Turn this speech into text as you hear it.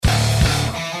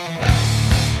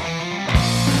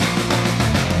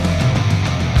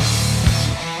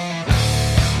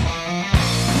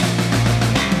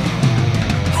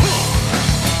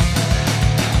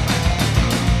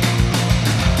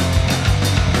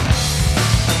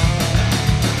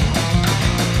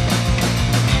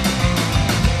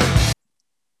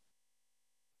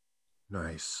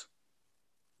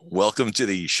Welcome to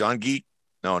the Sean Geek.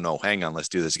 No, hang on. Let's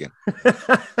do this again.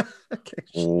 Okay.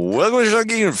 Welcome to Sean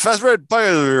Geek and Fast Red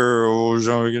Fire.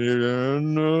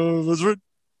 That's right.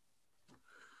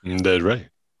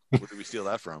 Where did we steal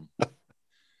that from?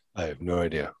 I have no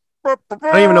idea. I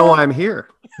don't even know why I'm here.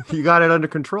 You got it under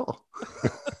control.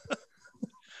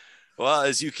 Well,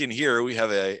 as you can hear, we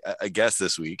have a guest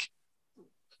this week,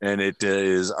 and it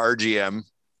is RGM,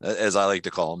 as I like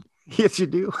to call him. Yes, you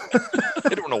do.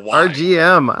 I don't know why.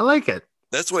 RGM. I like it.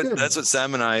 That's what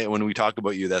Sam and I, when we talk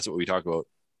about you, that's what we talk about.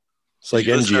 It's like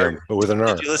NGM, but with an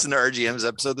R. Did you listen to RGM's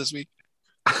episode this week?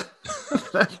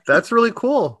 That's really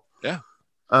cool. Yeah.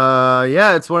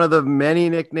 Yeah, it's one of the many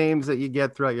nicknames that you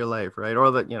get throughout your life, right?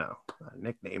 Or that, not a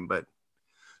nickname, but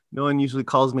no one usually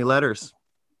calls me letters.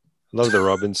 Love the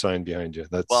Robin sign behind you.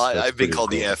 That's I've been called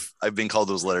cool. the F. I've been called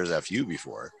those letters FU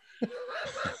before.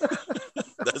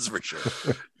 That's for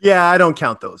sure. Yeah, I don't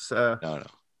count those. No.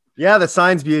 Yeah, the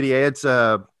sign's beauty. It's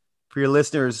for your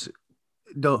listeners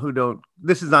who don't.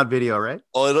 This is not video, right?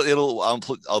 Oh,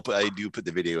 I do put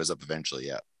the videos up eventually.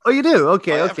 Yeah. Oh, you do?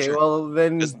 Okay, Oh, yeah, okay. sure. Well,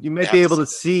 then Just you might be able to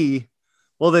see.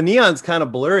 Well, the neon's kind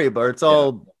of blurry, but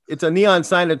it's a neon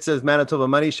sign that says Manitoba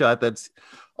Money Shot. That's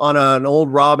on an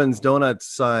old Robin's Donuts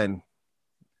sign.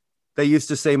 They used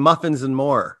to say muffins and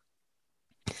more.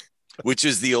 Which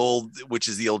is the old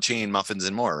chain, Muffins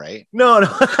and More, right? No.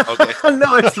 Okay.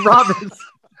 No, it's Robin's.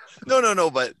 No,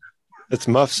 but It's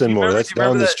Muffs and More. That's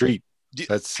down the street.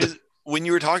 That's when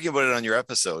you were talking about it on your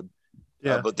episode,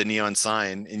 Yeah. about the neon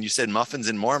sign, and you said Muffins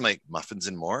and More. I'm like, Muffins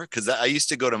and More, because I used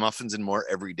to go to Muffins and More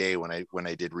every day when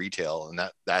I did retail, and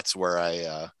that's where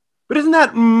I. But isn't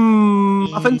that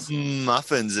muffins?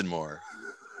 Muffins and More,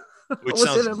 which What's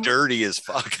sounds in 'em? dirty as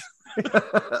fuck.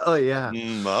 Oh yeah.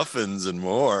 Muffins and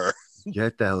More.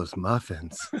 Get those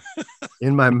muffins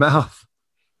in my mouth.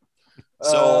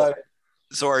 So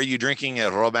are you drinking a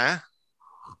Robin?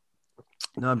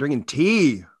 No, I'm drinking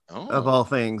tea Oh. of all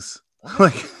things.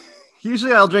 Like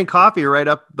usually I'll drink coffee right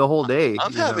up the whole day.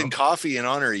 I'm having coffee in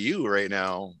honor of you right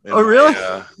now. Oh, really?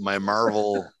 My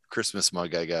Marvel Christmas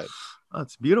mug I got. Oh,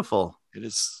 it's beautiful. It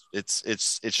is. It's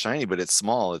shiny, but it's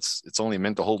small. It's only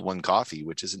meant to hold one coffee,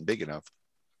 which isn't big enough.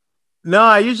 No,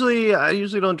 I usually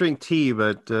don't drink tea,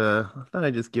 but I thought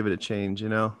I'd just give it a change,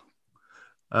 What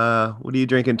are you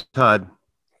drinking, Todd?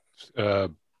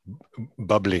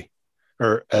 bubbly,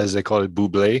 or as they call it,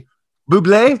 buble.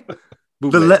 Buble?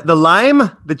 Buble. The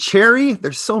lime, the cherry.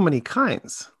 There's so many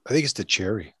kinds. I think it's the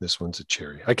cherry. This one's a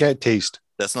cherry. I can't taste,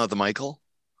 That's not the Michael.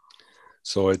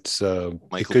 so it's it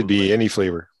Michael could be Bublé. any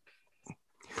flavor.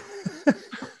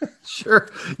 Sure.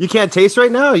 You can't taste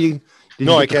right now?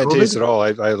 No, I can't taste at all.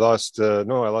 I lost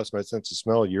my sense of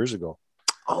smell years ago.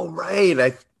 Oh,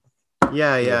 right.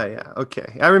 Yeah.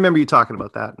 Okay. I remember you talking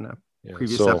about that in a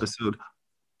previous episode.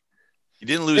 He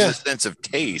didn't lose his sense of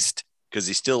taste because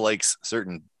he still likes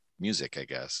certain music, I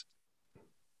guess.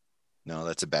 No,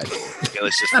 that's a bad joke. Okay,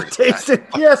 let's just forget Taste that.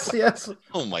 it. Yes.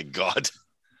 Oh my god.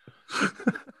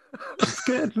 That's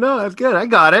good. No, that's good. I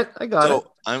got it. I'm The going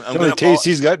only to taste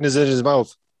he's gotten is in his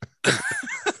mouth.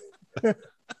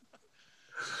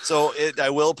 So I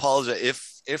will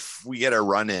apologize if we get a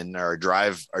run in or a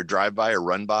drive by or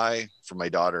run by for my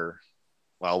daughter.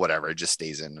 Well, whatever, it just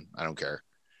stays in. I don't care.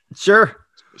 Sure.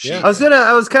 Yeah.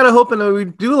 I was kind of hoping that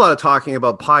we'd do a lot of talking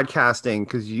about podcasting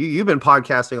because you've been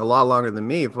podcasting a lot longer than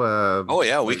me. Oh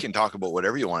yeah, we can talk about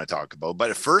whatever you want to talk about.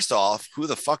 But first off, who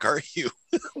the fuck are you?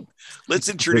 Let's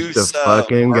introduce our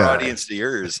audience to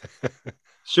yours.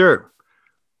 Sure.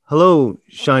 Hello,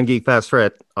 Sean Geek Fast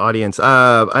Fret audience.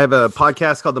 I have a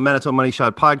podcast called the Manitoba Money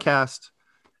Shot Podcast.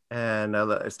 And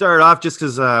I started off just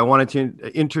because I wanted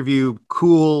to interview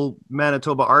cool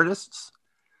Manitoba artists,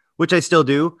 which I still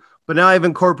do. But now I've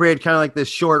incorporated kind of like this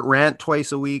short rant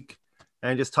twice a week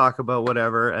and just talk about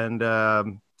whatever. And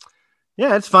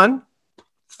yeah, it's fun.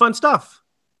 It's fun stuff.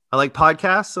 I like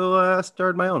podcasts, so I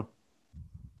started my own.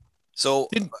 So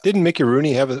Didn't Mickey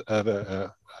Rooney have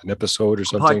an episode or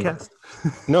something? Podcast?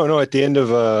 No. At the end of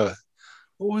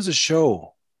what was the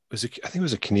show? I think it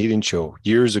was a Canadian show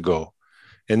years ago,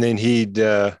 and then he'd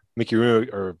Mickey Rooney,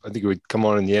 or I think it would come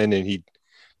on in the end, and he'd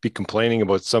be complaining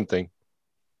about something.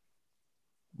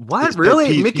 What? His pet Really?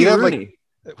 peeves. Mickey He had, Rooney?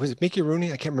 Was it Mickey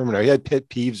Rooney? I can't remember now. He had pet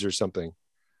peeves or something.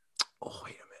 Oh,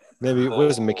 wait a minute. Maybe it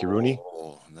wasn't Mickey Rooney.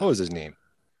 no. What was his name?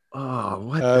 Oh,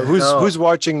 what? The Who's hell? who's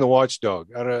watching The Watchdog?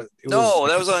 I don't know.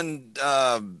 That was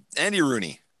on Andy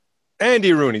Rooney.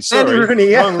 Andy Rooney. Sorry, Andy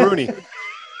Rooney, yeah. Wrong Rooney.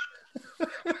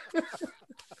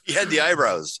 He had the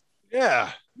eyebrows.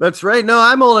 Yeah. That's right. No,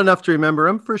 I'm old enough to remember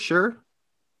him for sure.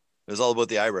 It was all about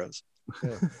the eyebrows.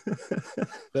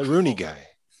 That Rooney guy.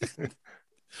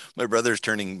 My brother's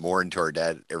turning more into our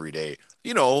dad every day.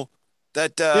 You know,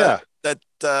 that Yeah. that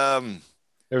The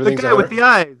Everything's guy with the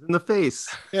eyes and the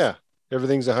face. yeah.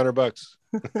 Everything's $100.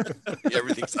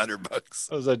 everything's $100.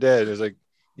 That was our dad. It was like,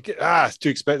 it's too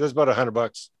expensive. That's about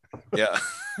 $100. Yeah.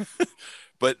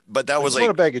 but that I was just like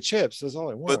want a bag of chips. That's all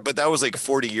I want. but that was like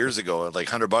 40 years ago. Like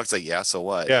 $100, like, yeah, so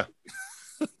what? Yeah.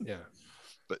 Yeah.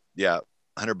 But yeah,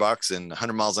 $100 and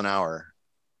 100 miles an hour.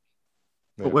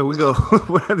 Yeah. Wait, we go.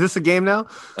 Is this a game now?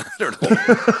 I don't know.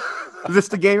 Is this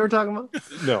the game we're talking about?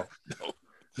 No.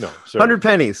 Sorry. 100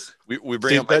 pennies. We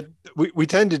bring See, up my, we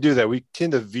tend to do that. We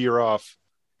tend to veer off.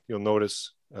 You'll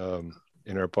notice in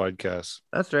our podcast.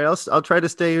 That's right. I'll try to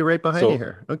stay right behind So- you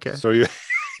here. Okay. So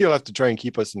you'll have to try and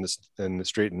keep us in the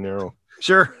straight and narrow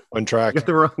Sure. on track. You got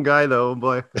the wrong guy though,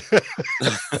 boy.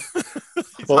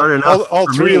 Well, hard enough all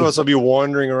for three me. of us will be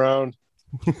wandering around.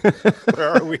 Where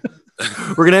are we?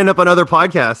 We're gonna end up on other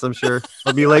podcasts, I'm sure.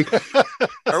 I'll be like,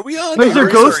 are we on? Where's your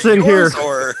ours ghost or in yours, here?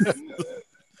 Or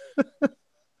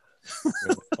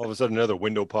All of a sudden, another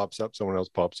window pops up. Someone else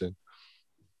pops in.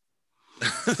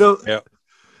 so Yeah.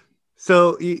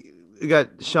 So you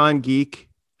got Sean Geek,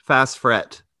 Fast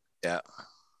Fret. Yeah.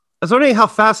 I was wondering, how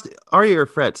fast are your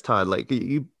frets, Todd? Like,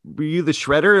 were you the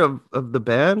shredder of the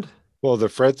band? Well, the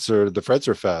frets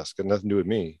are fast. Got nothing to do with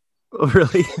me. Oh,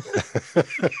 really?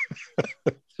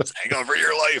 just hang on for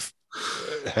your life.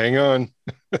 Hang on.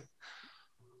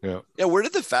 Yeah, where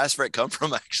did the fast fret come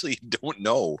from? I actually don't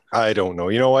know. I don't know.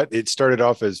 You know what? It started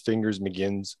off as Fingers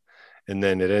McGinn's, and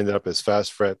then it ended up as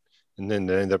Fast Fret, and then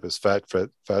it ended up as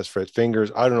Fast Fret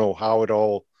Fingers. I don't know how it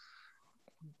all.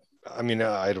 I mean,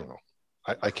 I don't know.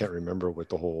 I can't remember what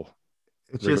the whole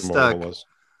It's just rigmarole stuck. was.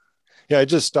 Yeah, it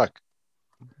just stuck.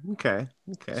 Okay.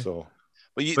 So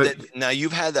But now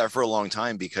you've had that for a long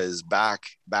time, because back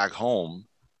home,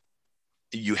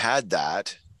 you had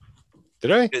that.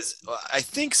 did I? Because I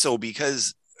think so,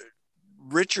 because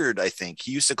Richard, I think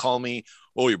he used to call me,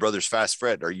 "Oh, your brother's Fast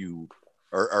Fred. Are you,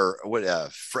 or what?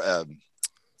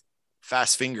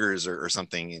 Fast Fingers or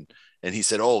something?" And he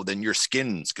said, "Oh, then you're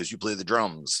Skins because you play the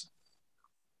drums."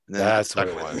 And then That's what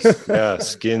it was. Yeah,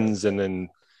 Skins, and then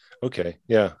okay,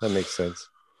 yeah, that makes sense.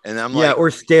 And I'm Yeah, like,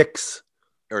 or Sticks.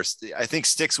 or I think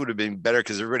Sticks would have been better,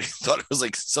 because everybody thought it was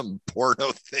like some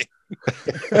porno thing.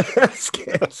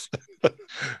 Sticks.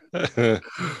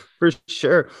 For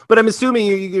sure. But I'm assuming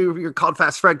you're called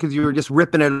Fast Fred because you were just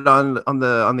ripping it on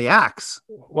the axe.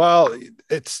 Well,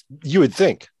 you would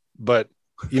think, but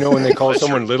you know when they call Sure.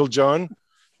 someone Little John,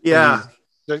 Yeah.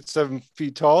 he's 7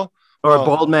 feet tall. Or Well,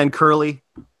 Bald Man Curly.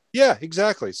 Yeah,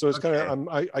 exactly. So it's Okay. kind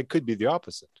of I could be the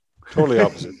opposite, totally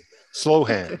opposite. Slow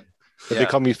hand, but they Yeah.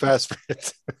 call me Fast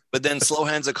Fred. But then slow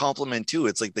hand's a compliment too.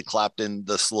 It's like the Clapton,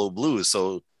 the slow blues.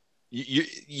 So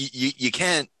you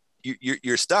can't,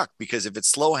 you're stuck, because if it's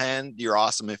slow hand, you're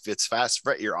awesome. If it's fast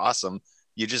fret, you're awesome.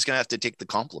 You're just gonna have to take the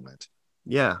compliment.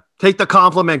 Yeah. Take the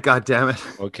compliment,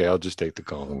 goddammit. Okay, I'll just take the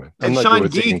compliment. And I'm not Sean good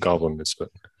at taking Geek- compliments, but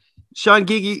Sean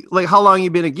Geek, like, how long you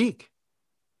been a geek?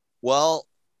 Well,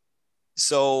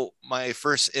 so my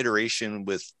first iteration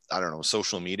with, I don't know,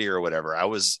 social media or whatever, I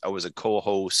was a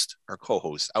co-host.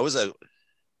 I was a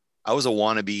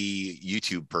wannabe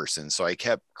YouTube person. So I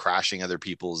kept crashing other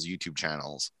people's YouTube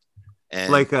channels.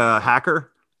 And Like a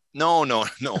hacker? no. No,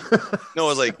 it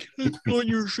was like, on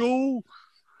your show.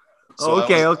 Oh,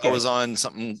 okay, I okay. was on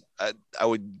something. I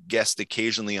would guest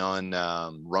occasionally on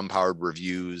Rum Powered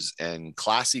Reviews and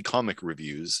Classy Comic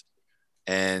Reviews,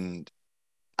 and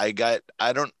I got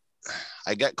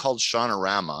called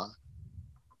Shaunorama,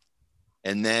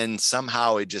 and then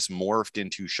somehow it just morphed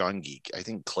into Sean Geek. I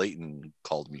think Clayton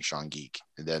called me Sean Geek,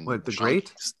 and then What, the Sean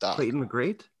Great? stuck. Clayton the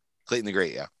Great? Clayton the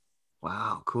Great, yeah.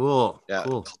 Wow, cool. Yeah.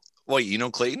 Cool. Wait, you know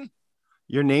Clayton?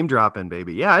 You're name dropping,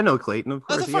 baby. Yeah, I know Clayton, of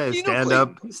How the course. fuck Yeah, do you know stand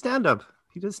up. Stand up.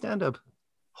 He does stand up.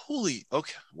 Holy,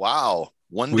 okay, wow.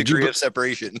 One Would you degree be- of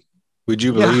separation. would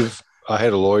you Yeah. believe I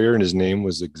had a lawyer and his name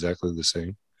was exactly the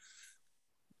same?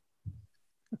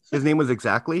 His name was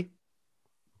exactly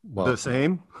Well, the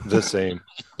same. the same.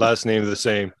 Last name the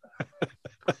same.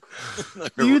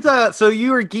 You thought so?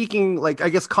 You were geeking, like, I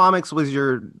guess comics was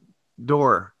your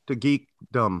door to geekdom.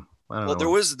 I don't Well,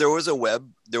 know. there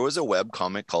was a web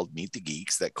comic called Meet the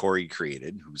Geeks that Corey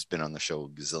created, who's been on the show a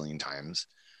gazillion times,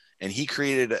 and he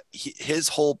created his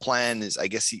whole plan is, I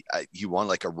guess he wanted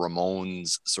like a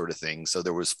Ramones sort of thing. So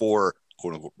there was 4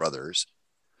 quote unquote brothers,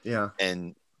 Yeah.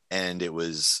 and it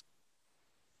was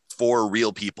 4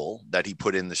 real people that he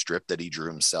put in the strip that he drew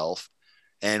himself,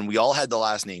 and we all had the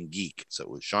last name Geek. So it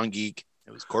was Sean Geek,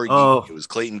 it was Corey Oh. Geek, it was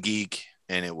Clayton Geek,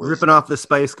 and it was ripping off the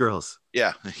Spice Girls.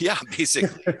 yeah,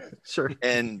 basically. Sure.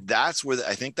 And that's where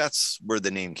I think that's where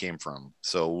the name came from.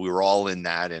 So we were all in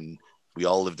that, and we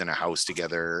all lived in a house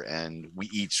together, and we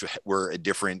each were a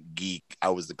different geek. I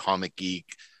was the comic geek.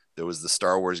 There was the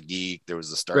Star Wars geek. There was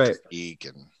the Star Trek geek,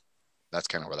 and that's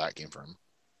kind of where that came from,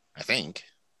 I think.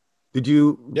 Did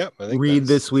you I think read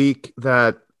this week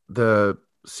that the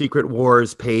Secret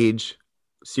Wars page,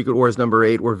 Secret Wars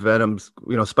 #8, where Venom's,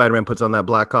 Spider-Man puts on that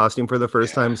black costume for the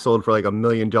first time, sold for like $1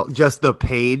 million, just the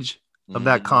page of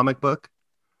that comic book,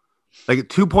 like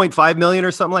 2.5 million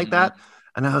or something like that.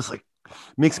 And I was like,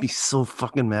 makes me so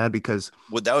fucking mad because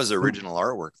that was the original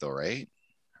artwork though, right?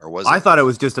 Or was I thought it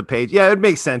was just a page. Yeah, it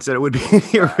makes sense that it would be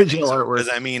the original artwork. Because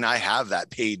I mean, I have that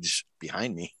page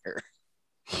behind me here.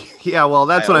 Yeah, well,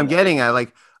 that's what I'm getting at.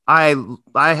 Like, I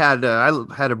had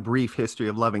a brief history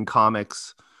of loving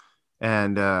comics,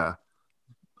 and I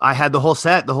had the whole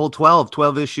set, the whole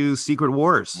 12 issues, Secret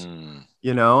Wars,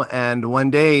 and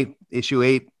one day issue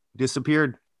 8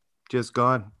 disappeared, just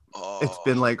gone. It's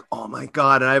been like, oh my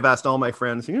God. And I've asked all my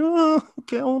friends,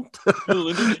 okay,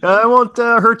 I won't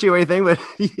hurt you or anything, but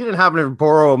you didn't happen to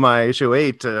borrow my issue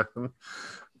 8.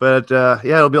 But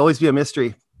it'll always be a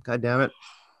mystery. God damn it.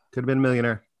 Could have been a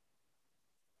millionaire.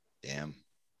 Damn.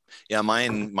 Yeah,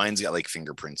 mine's got like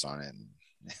fingerprints on it.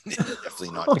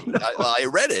 Definitely not. I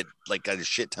read it like a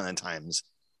shit ton of times.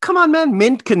 Come on, man.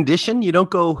 Mint condition. You don't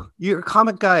go. You're a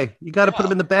comic guy. You got to put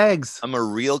them in the bags. I'm a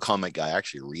real comic guy. I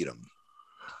actually read them.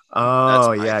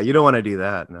 Oh, yeah. You don't want to do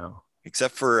that. No.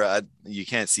 Except for you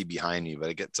can't see behind me, but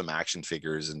I get some action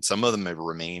figures, and some of them have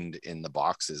remained in the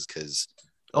boxes because.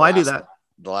 I do that.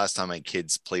 The last time my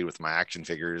kids played with my action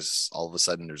figures, all of a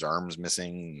sudden there's arms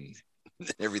missing,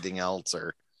 and everything else.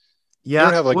 Or yeah,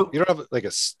 you don't have like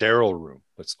a sterile room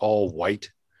that's all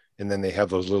white, and then they have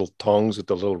those little tongs with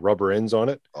the little rubber ends on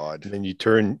it. Odd. And then you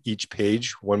turn each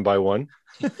page one by one,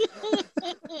 and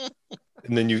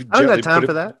then you I don't got time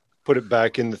for that. Put it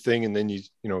back in the thing, and then you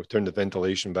turn the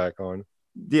ventilation back on.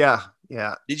 Yeah.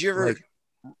 Did you ever,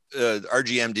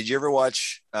 RGM? Did you ever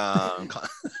watch? So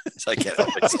I can't help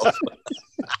myself.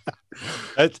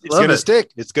 It's gonna stick.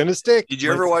 It's gonna stick. Did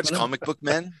you ever watch Comic Book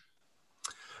Men?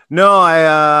 No,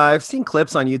 I've seen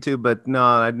clips on YouTube, but no,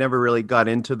 I've never really got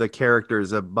into the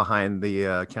characters behind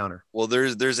the counter. Well,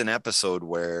 there's an episode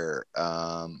where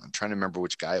I'm trying to remember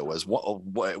which guy it was.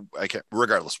 I can't.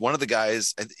 Regardless, one of the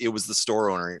guys, it was the store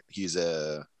owner. He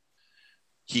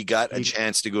got a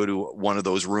chance to go to one of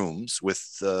those rooms with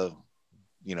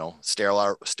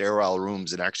sterile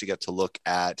rooms, and actually got to look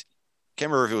at. Can't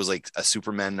remember if it was like a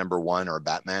Superman #1 or a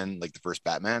Batman, like the first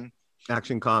Batman.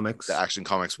 Action Comics. The Action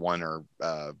Comics one, or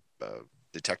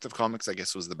Detective Comics, I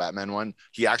guess was the Batman one.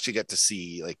 He actually got to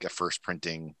see like a first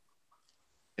printing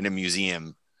in a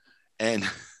museum, and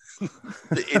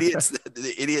the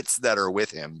idiots that are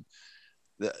with him,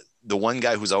 the one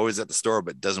guy who's always at the store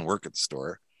but doesn't work at the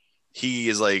store, he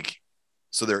is like,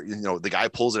 so there, the guy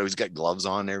pulls it out. He's got gloves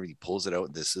on there. He pulls it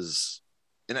out. This is,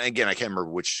 and again, I can't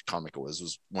remember which comic it was. It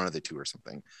was one of the two or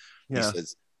something. Yeah. He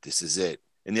says, "This is it."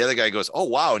 And the other guy goes, "Oh,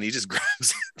 wow." And he just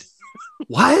grabs it.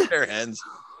 What? Their hands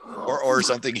or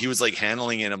something. He was like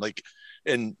handling it. I'm like,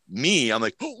 I'm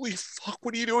like, holy fuck,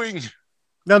 what are you doing?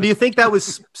 Now, do you think that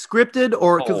was scripted,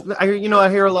 or because I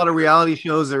hear a lot of reality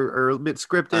shows are a bit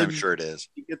scripted? I'm sure it is.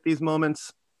 You get these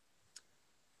moments.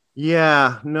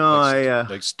 Yeah, no,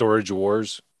 like Storage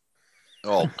Wars.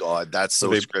 Oh God, that's so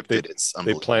scripted. It's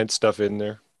they plant stuff in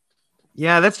there.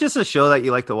 Yeah, that's just a show that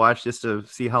you like to watch just to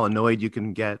see how annoyed you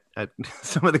can get at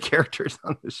some of the characters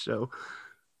on the show.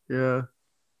 Yeah.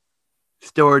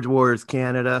 Storage Wars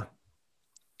Canada.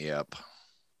 Yep.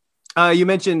 You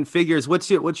mentioned figures. What's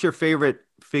your favorite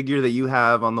figure that you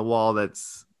have on the wall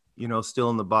that's, still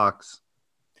in the box?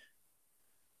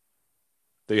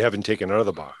 They haven't taken out of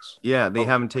the box. Yeah, they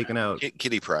haven't taken out.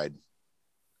 Kitty Pryde.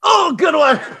 Oh, good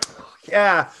one.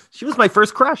 Yeah, she was my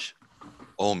first crush.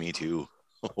 Oh, me too.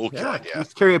 Oh, God, yeah. I used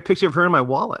to carry a picture of her in my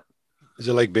wallet. Is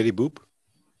it like Betty Boop?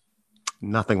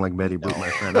 Nothing like Betty Boop, my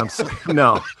friend. I'm sorry.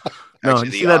 No. Actually,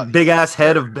 you see that big ass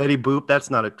head of Betty Boop?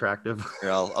 That's not attractive. Here,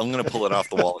 I'm going to pull it off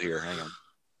the wall here. Hang on.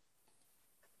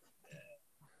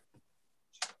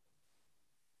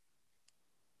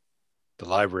 The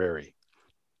library.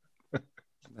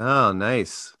 Oh,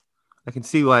 nice. I can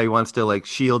see why he wants to like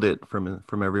shield it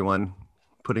from everyone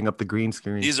putting up the green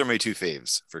screen. These are my two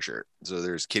faves for sure. So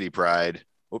there's Kitty Pryde.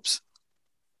 Oops.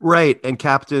 Right, and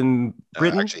Captain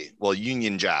Britain.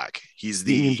 Union Jack. He's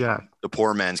the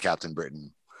poor man's Captain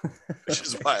Britain, which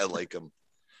is why I like him.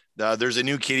 There's a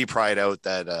new Kitty Pryde out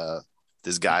that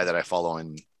this guy that I follow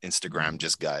on Instagram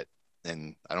just got,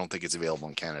 and I don't think it's available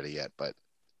in Canada yet, but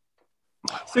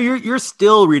So you're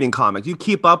still reading comics. You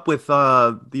keep up with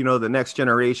the next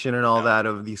generation and all that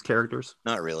of these characters?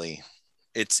 Not really.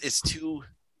 It's too,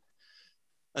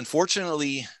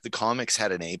 unfortunately, the comics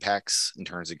had an apex in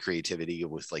terms of creativity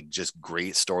with like just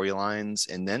great storylines.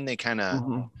 And then they kind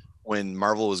of, when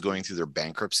Marvel was going through their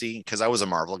bankruptcy, because I was a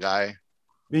Marvel guy.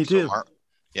 Me too.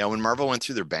 So when Marvel went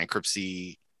through their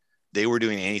bankruptcy, they were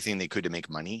doing anything they could to make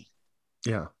money.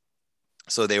 Yeah.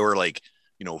 So they were like,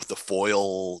 the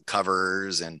foil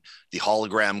covers and the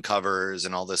hologram covers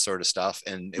and all this sort of stuff.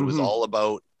 And it was all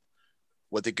about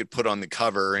what they could put on the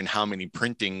cover and how many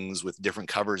printings with different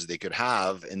covers they could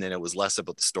have. And then it was less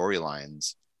about the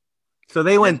storylines. So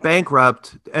they went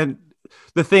bankrupt. And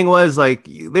the thing was, like,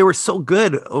 they were so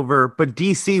good but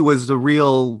DC was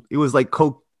it was like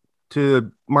Coke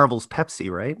to Marvel's Pepsi,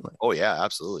 right? Like, oh yeah,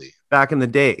 absolutely. Back in the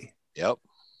day. Yep,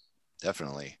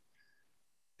 definitely.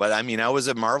 But I mean, I was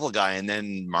a Marvel guy, and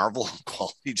then Marvel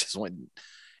quality just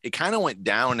kind of went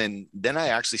down. And then I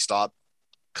actually stopped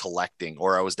collecting,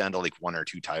 or I was down to like 1 or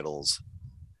 2 titles.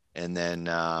 And then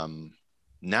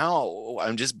now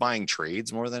I'm just buying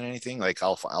trades more than anything. Like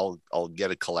I'll get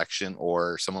a collection,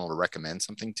 or someone will recommend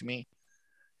something to me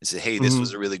and say, hey, this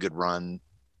was a really good run.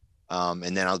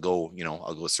 And then I'll go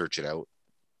search it out.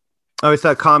 I always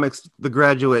thought comics, the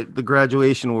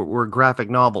graduation were graphic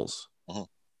novels.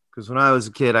 Because when I was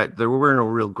a kid, there were no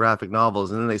real graphic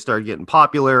novels, and then they started getting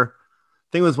popular. I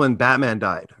think it was when Batman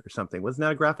died or something. Wasn't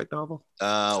that a graphic novel?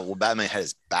 Well, Batman had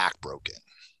his back broken.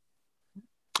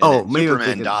 Maybe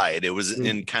Superman died. It was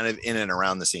in and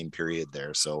around the same period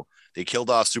there. So they killed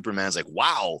off Superman's like,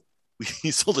 wow,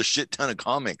 he sold a shit ton of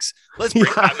comics. Let's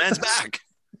bring Batman's back.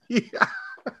 Yeah.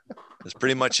 That's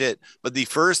pretty much it. But the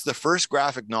first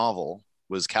graphic novel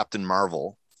was Captain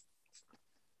Marvel.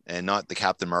 And not the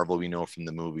Captain Marvel we know from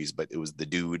the movies, but it was the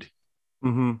dude.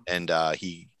 And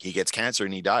he gets cancer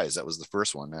and he dies. That was the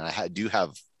first one. And I do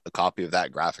have a copy of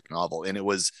that graphic novel. And it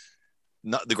was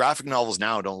not, the graphic novels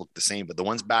now don't look the same, but the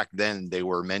ones back then, they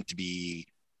were meant to be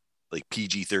like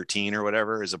PG-13 or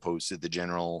whatever, as opposed to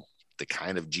the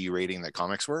kind of G rating that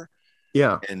comics were.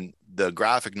 Yeah. And the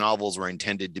graphic novels were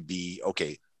intended to be,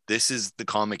 okay, this is the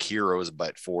comic heroes,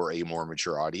 but for a more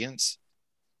mature audience.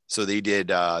 So they did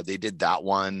that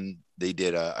one. They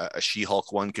did a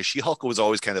She-Hulk one, because She-Hulk was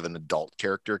always kind of an adult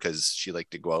character because she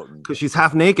liked to go out and, because she's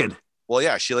half naked. Well,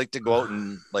 yeah, she liked to go out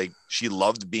and like, she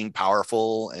loved being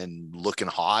powerful and looking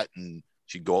hot, and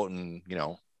she'd go out and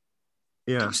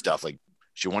do stuff. Like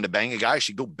she wanted to bang a guy,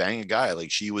 she'd go bang a guy. Like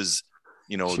she was,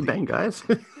 she banged guys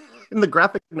in the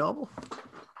graphic novel.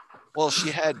 Well, she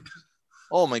had.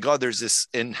 Oh my God, there's this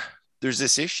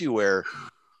issue where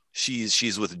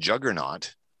she's with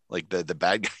Juggernaut. Like the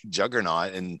bad guy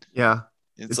Juggernaut, and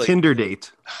it's like Tinder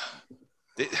date.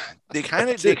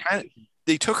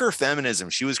 They took her feminism.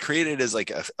 She was created as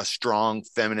like a strong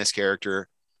feminist character,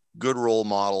 good role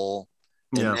model,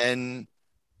 and then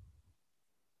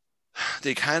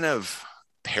they kind of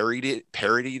parodied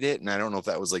it. And I don't know if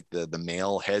that was like the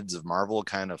male heads of Marvel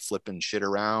kind of flipping shit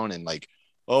around and like,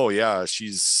 oh yeah, she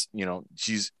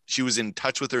was in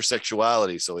touch with her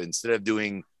sexuality. So instead of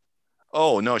doing,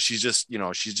 oh no, she's just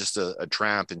a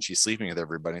tramp and she's sleeping with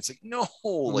everybody. It's like, no.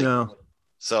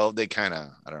 So they kind of,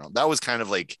 I don't know. That was kind of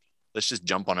like, let's just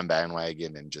jump on a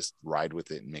bandwagon and just ride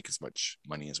with it and make as much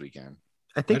money as we can.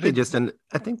 I think they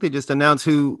just announced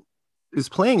who is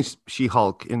playing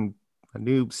She-Hulk in a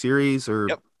new series or.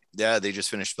 Yep. Yeah. They just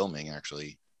finished filming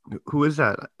actually. Who is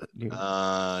that?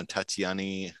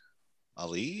 Tatiana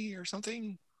Ali or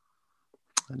something.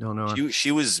 I don't know.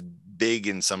 She was big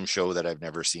in some show that I've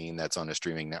never seen that's on a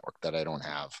streaming network that I don't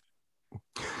have.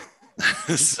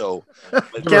 So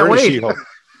can't wait. She-Hulk.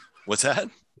 What's that?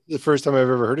 The first time I've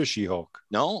ever heard of She-Hulk.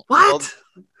 No. What?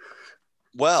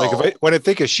 Well, like when I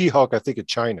think of She-Hulk, I think of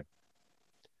China.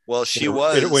 Well, she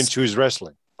was when she was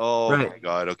wrestling. Oh my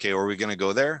God. Okay, are we gonna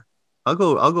go there? I'll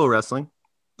go wrestling.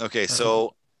 Okay,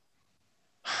 so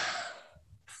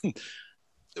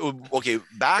okay,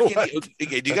 back in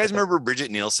do you guys remember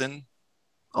Bridget Nielsen?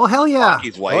 Oh hell yeah.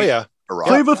 Rocky's wife. Oh yeah.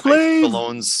 Flavor Flav.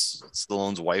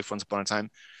 Stallone's wife once upon a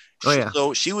time. Oh yeah.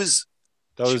 So she was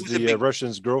the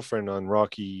Russian's girlfriend on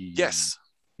Rocky. Yes.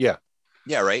 Yeah.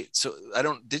 Yeah, right. So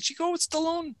did she go with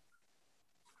Stallone?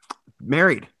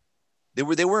 Married.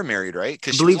 They were married, right?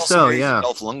 Because I believe so, yeah.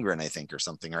 Dolph Lundgren, I think, or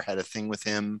something, or had a thing with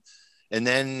him. And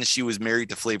then she was married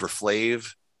to Flavor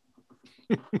Flav.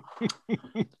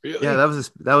 Really? Yeah,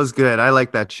 that was good. I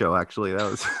like that show actually. That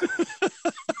was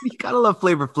you gotta love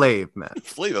Flavor Flav, man.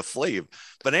 Flavor Flav.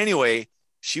 But anyway,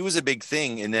 she was a big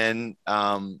thing. And then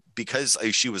because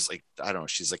she was like, I don't know,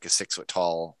 she's like a 6 foot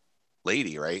tall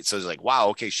lady, right? So it's like, wow,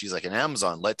 okay, she's like an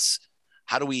Amazon.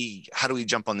 how do we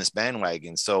jump on this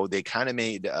bandwagon? So they kind of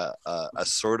made a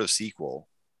sort of sequel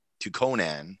to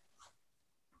Conan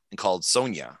and called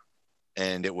Sonia,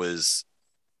 and it was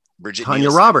Bridget Tanya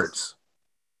Nielsen. Roberts.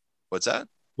 What's that?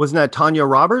 Wasn't that Tanya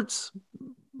Roberts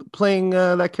playing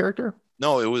that character?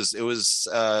 No, it was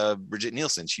Bridget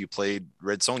Nielsen. She played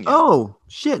Red Sonja. Oh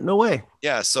shit! No way.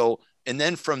 Yeah. So, and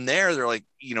then from there, they're like,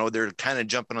 they're kind of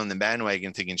jumping on the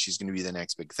bandwagon, thinking she's going to be the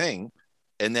next big thing,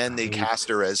 and then they cast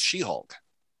her as She-Hulk.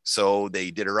 So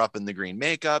they did her up in the green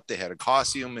makeup. They had a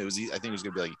costume. I think it was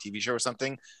going to be like a TV show or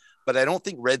something, but I don't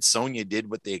think Red Sonja did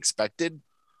what they expected,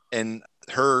 and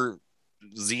her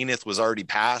zenith was already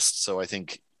past. So I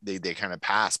think they kind of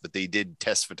passed, but they did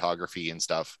test photography and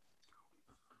stuff.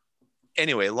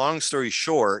 Anyway, long story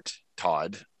short,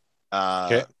 Todd,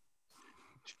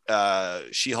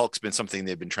 She-Hulk's been something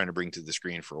they've been trying to bring to the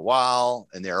screen for a while,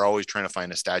 and they're always trying to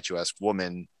find a statuesque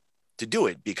woman to do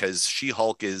it, because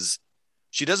She-Hulk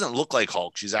she doesn't look like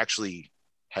Hulk. She's actually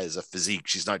has a physique.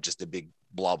 She's not just a big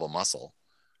blob of muscle.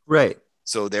 Right.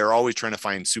 So they're always trying to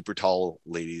find super tall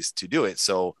ladies to do it.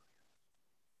 So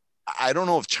I don't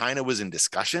know if China was in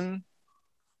discussion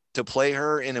to play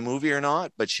her in a movie or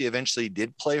not, but she eventually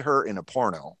did play her in a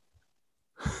porno.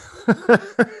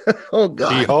 Oh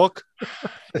God. She-Hulk?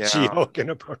 Yeah. She-Hulk in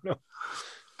a porno.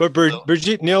 But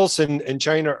Brigitte Nielsen and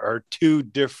China are two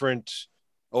different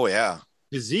Oh yeah.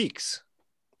 physiques.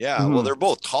 Yeah. Well, they're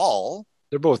both tall.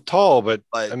 They're both tall, but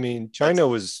But I mean, China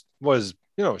was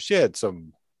she had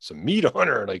some meat on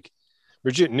her. Like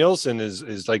Brigitte Nielsen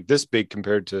is like this big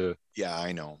compared to Yeah,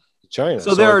 I know. China.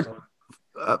 So there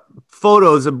are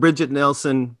photos of Bridget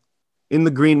Nielsen in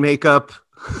the green makeup,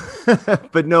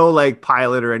 but no like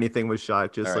pilot or anything was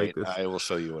shot. Just All right, like this. I will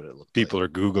show you what it looks people are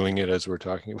Googling it as we're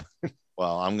talking about it.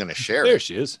 Well, I'm going to share There it.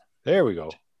 she is. There we go.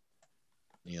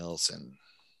 Nielsen.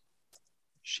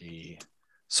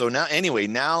 So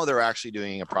now they're actually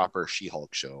doing a proper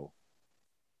She-Hulk show.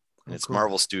 And it's cool.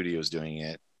 Marvel Studios doing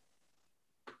it.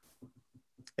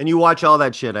 And you watch all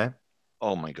that shit, eh?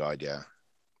 Oh my God, yeah.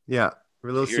 Yeah.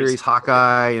 For little Here's- series,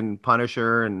 Hawkeye and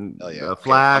Punisher and Oh, yeah. Okay,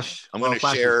 Flash. I'm going to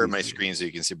Flash is share decent. my screen so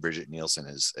you can see Bridget Nielsen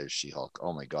as She-Hulk.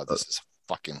 Oh my God, this is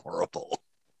fucking horrible.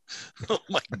 Oh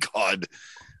my God.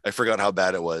 I forgot how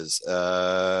bad it was.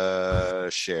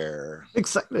 Share.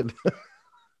 Excited.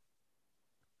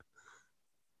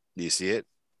 Do you see it?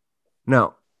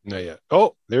 No. Not yet.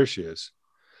 Oh, there she is.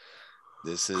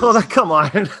 This is Oh, come on.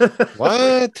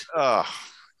 What? oh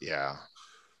yeah.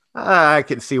 I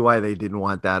can see why they didn't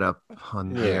want that up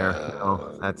on there. Yeah.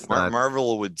 No, that's not.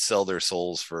 Marvel would sell their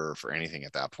souls for anything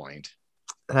at that point.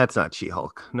 That's not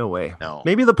She-Hulk. No way. No.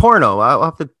 Maybe the porno. I'll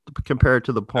have to compare it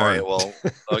to the All porn. right, well,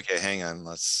 okay, hang on.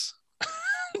 Let's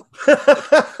I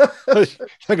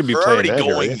could be we're playing already that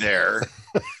here, going right? there.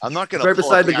 I'm not gonna right pull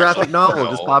beside up the graphic actual novel.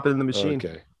 porno. Just pop it in the machine.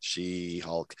 Okay.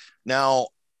 She-Hulk. Now,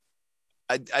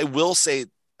 I will say,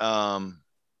 a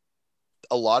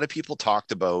lot of people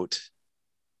talked about.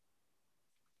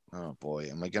 Oh boy,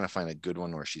 am I gonna find a good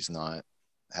one where she's not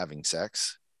having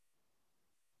sex?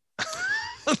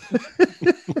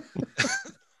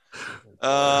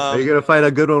 Are you gonna find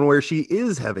a good one where she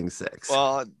is having sex?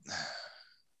 Well,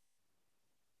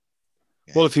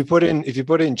 Well, if you put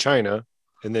in China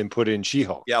and then put in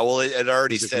She-Hulk. yeah. Well, it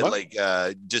already Does it said come up?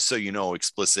 like, just so you know,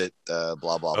 explicit, blah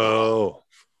blah blah. Oh.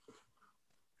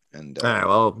 And All right.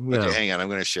 Well, you okay, know, hang on. I'm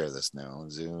gonna share this now.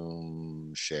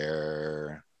 Zoom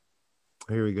share.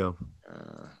 here we go.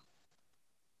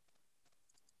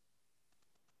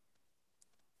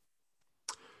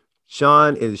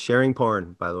 Sean is sharing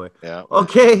porn, by the way. Yeah.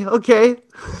 Okay.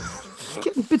 It's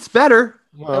getting bits better.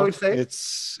 Well, would say.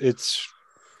 it's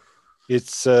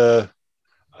the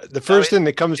first thing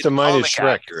that comes It's to mind is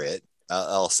comic Shrek. accurate.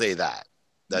 I'll say that.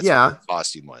 That's Yeah. what the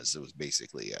costume was. It was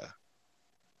basically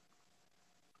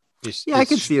Yeah, I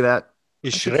can see that.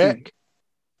 It's I can see- Shrek.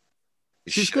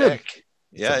 She's Shrek. good.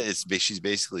 Yeah, she's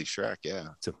basically Shrek. Yeah.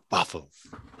 It's a buffalo.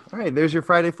 All right, there's your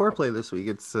Friday foreplay this week.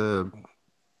 It's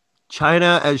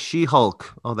China as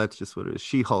She-Hulk. Oh, that's just what it is.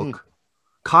 She-Hulk.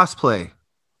 Cosplay.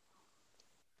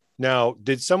 Now,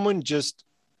 did someone just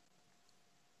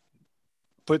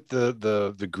put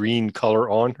the green color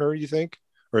on her, you think?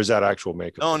 Or is that actual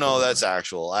makeup? No, that's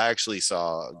actual. I actually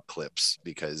saw clips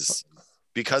because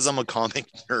I'm a comic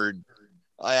nerd.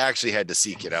 I actually had to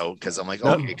seek it out because I'm like,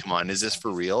 No. okay, come on, is this for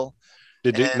real?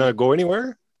 Did it and- not go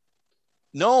anywhere?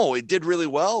 No, it did really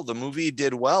well. The movie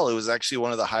did well. It was actually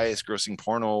one of the highest grossing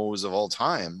pornos of all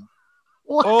time.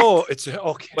 What? Oh, it's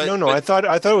okay. But- no, but-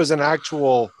 I thought it was an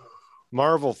actual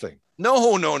Marvel thing.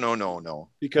 No.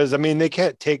 Because I mean they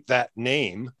can't take that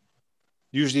name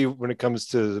usually when it comes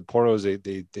to the pornos,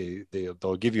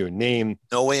 they'll give you a name.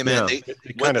 No way, man. Yeah.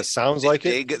 It kind of sounds like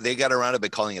it. They got around it by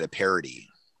calling it a parody.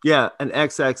 Yeah, an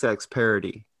XXX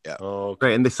parody. Yeah. Oh, okay.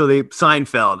 Right, and so they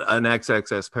Seinfeld an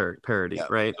XXX parody, Yeah.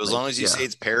 right? So as long as you say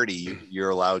it's parody, you're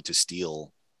allowed to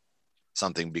steal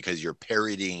something because you're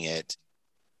parodying it.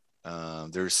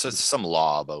 There's some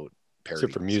law about parody.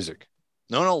 Except for music.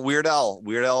 No, Weird Al.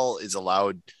 Weird Al is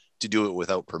allowed to do it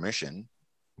without permission.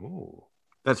 Ooh.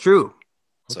 That's true.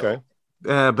 Okay.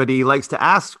 But he likes to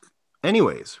ask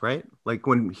anyways, right? Like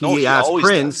when he asked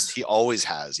Prince. He always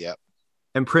has, yep.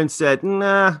 And Prince said,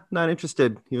 nah, not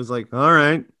interested. He was like, all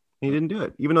right. He didn't do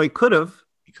it, even though he could have.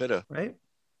 He could have. Right?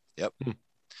 Yep.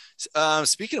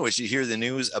 Speaking of which, you hear the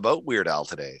news about Weird Al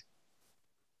today.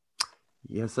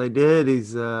 Yes, I did.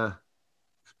 He's who's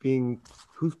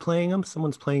playing him?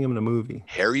 Someone's playing him in a movie.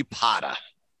 Harry Potter.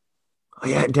 Oh,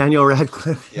 yeah, Daniel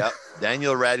Radcliffe. Yep.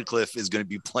 Daniel Radcliffe is going to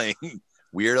be playing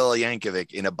Weird Al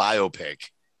Yankovic in a biopic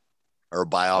or a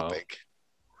biopic.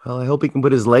 Well, I hope he can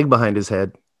put his leg behind his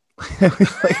head.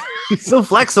 He's so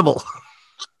flexible.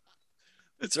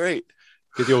 That's right.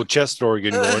 Get the old chest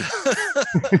organ going.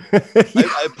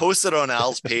 I posted on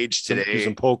Al's page today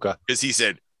some polka because he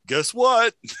said, "Guess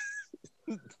what?"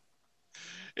 And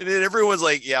then everyone's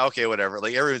like, "Yeah, okay, whatever."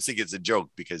 Like everyone's thinking it's a joke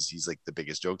because he's like the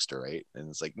biggest jokester, right? And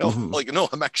it's like, no, no,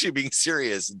 I'm actually being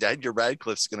serious. Daniel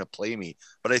Radcliffe's gonna play me,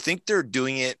 but I think they're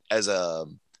doing it as a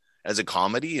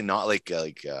comedy and not like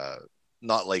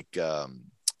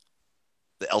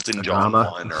the Elton John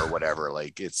one or whatever.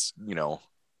 Like it's, you know,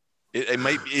 it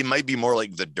might be more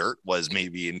like The Dirt was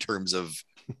maybe in terms of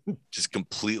just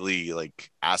completely like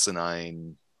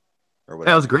asinine or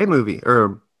whatever. That was a great movie.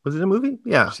 Or was it a movie?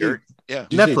 Yeah. Dirt. Yeah.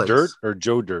 Did you say Netflix. Dirt or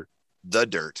Joe Dirt? The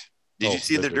Dirt. Did you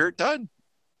see The Dirt, Todd?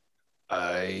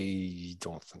 I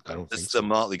don't think It's so. the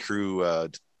Motley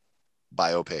Crue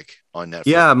biopic on Netflix.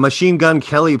 Yeah, Machine Gun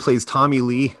Kelly plays Tommy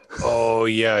Lee. Oh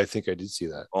yeah, I think I did see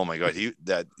that. Oh my god,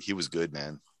 he was good,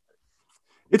 man.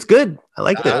 It's good. I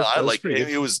liked it. I liked it.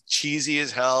 It was cheesy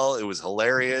as hell. It was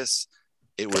hilarious.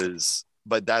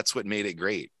 But that's what made it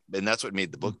great, and that's what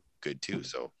made the book good too.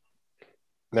 So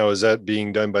now, is that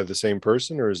being done by the same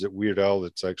person, or is it Weird Al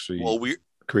that's actually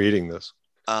creating this?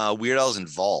 Weird Al's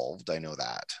involved. I know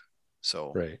that.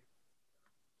 So right.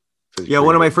 Yeah,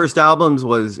 one of my first albums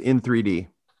was in 3D.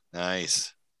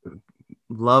 Nice.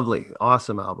 Lovely,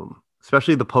 awesome album.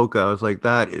 Especially the polka. I was like,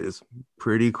 that is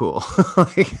pretty cool.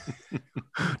 Like,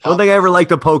 don't think I ever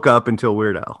liked a polka up until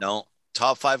Weird Al. No,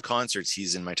 top 5 concerts.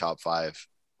 He's in my top 5.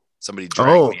 Somebody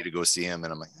dragged me to go see him,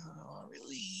 and I'm like, oh,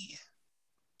 really?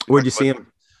 Where'd you see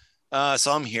him?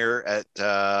 Saw him here at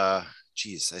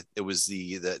it was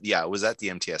it was at the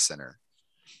MTS Center,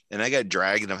 and I got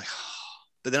dragged, and I'm like,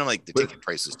 but then I'm like, the ticket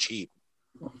price is cheap.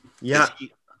 Yeah,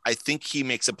 I think he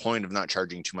makes a point of not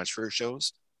charging too much for his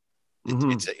shows.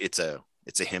 It's a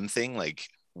him thing. Like,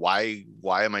 why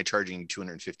am I charging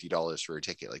 $250 for a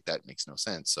ticket? Like, that makes no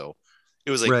sense. So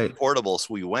it was like portable.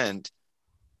 So we went,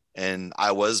 and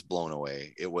I was blown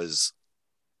away. It was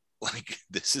like,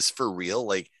 this is for real.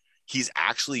 Like, he's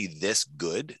actually this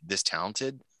good, this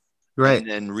talented. Right. And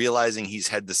then realizing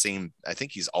I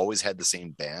think he's always had the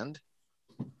same band.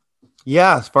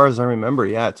 Yeah, as far as I remember,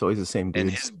 yeah, it's always the same dude.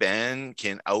 And his band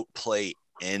can outplay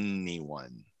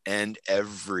anyone and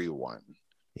everyone.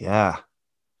 Yeah.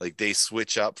 Like, they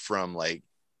switch up from like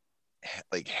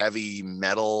heavy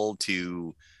metal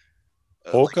to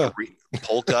polka,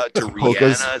 polka to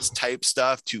Rihanna's type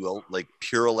stuff to like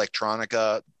pure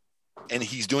electronica. And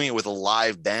he's doing it with a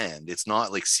live band. It's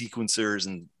not like sequencers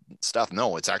and stuff.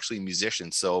 No, it's actually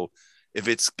musicians. So if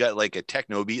it's got like a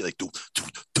techno beat, like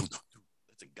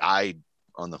it's a guy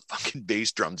on the fucking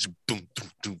bass drums,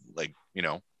 like, you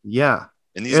know. Yeah.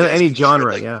 And these any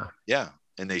genre, shred, yeah.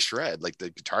 And they shred, like the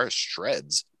guitarist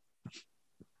shreds.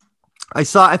 I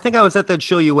think I was at that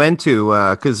show you went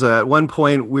to, because at one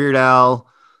point Weird Al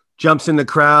jumps in the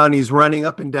crowd and he's running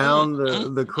up and down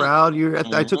the crowd.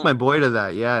 I took my boy to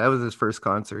that. Yeah, that was his first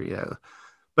concert. Yeah,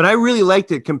 but I really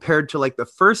liked it compared to like the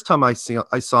first time I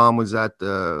saw him was at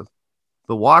the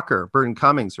Walker, Burton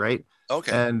Cummings, right?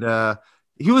 Okay. And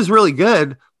he was really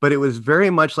good, but it was very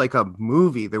much like a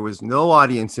movie. There was no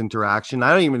audience interaction.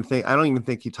 I don't even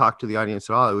think he talked to the audience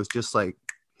at all. It was just like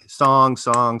song,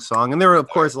 and there were of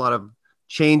course a lot of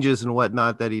changes and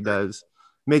whatnot that he does.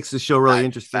 Makes the show really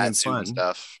interesting and fun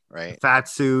stuff, right? Fat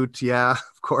suit, yeah,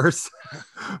 of course.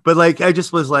 But like, I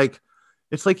just was like,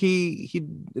 it's like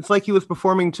he was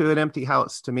performing to an empty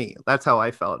house to me. That's how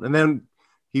I felt. And then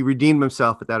he redeemed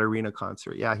himself at that arena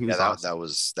concert. Yeah, he was awesome.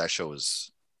 That show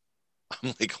was.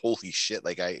 I'm like, holy shit!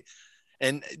 Like I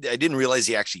didn't realize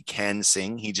he actually can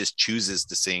sing. He just chooses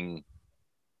to sing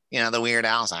the Weird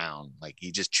Al sound. Like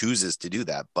he just chooses to do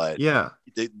that. But Yeah.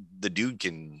 the dude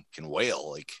can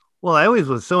wail. Like, Well, I always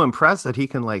was so impressed that he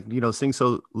can sing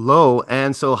so low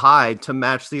and so high to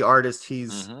match the artist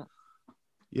he's,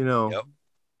 Yep.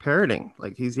 parroting.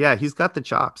 Like he's got the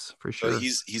chops for sure. So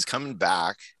he's coming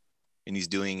back and he's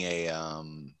doing a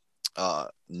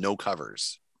no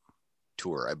covers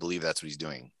tour. I believe that's what he's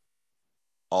doing.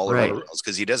 All originals,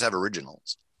 because he does have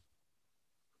originals.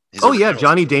 Yeah,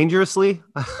 Johnny Dangerously.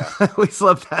 I always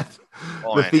love that.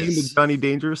 The theme of Johnny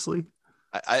Dangerously.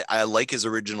 I like his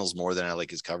originals more than I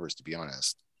like his covers, to be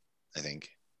honest. I think.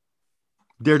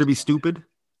 Dare to be Stupid.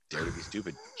 Dare to be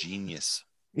Stupid. Genius.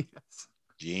 Yes.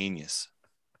 Genius.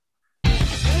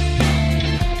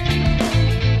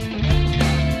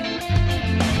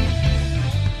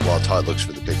 While Todd looks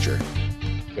for the picture.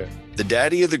 Okay. The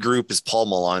daddy of the group is Paul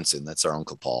Melanson. That's our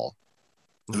Uncle Paul,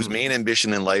 whose main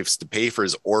ambition in life is to pay for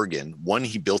his organ. One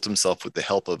he built himself with the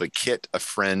help of a kit, a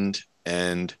friend,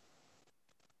 and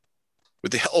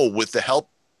with the help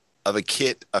of a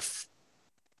kit,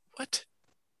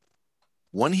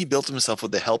 One he built himself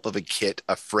with the help of a kit,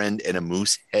 a friend, and a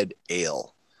moose head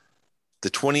ale. The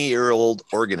 20-year-old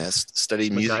organist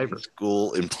studied music in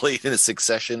school and played in a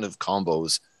succession of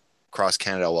combos across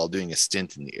Canada while doing a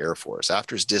stint in the Air Force.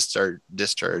 After his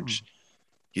discharge,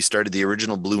 he started the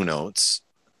original Blue Notes.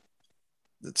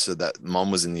 So that Mom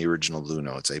was in the original Blue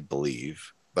Notes, I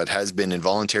believe, but has been in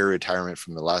voluntary retirement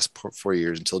from the last 4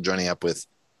 years until joining up with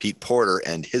Pete Porter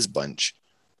and his bunch.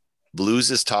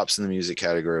 Blues is tops in the music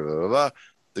category. Blah, blah, blah.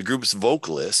 The group's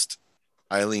vocalist,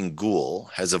 Eileen Gould,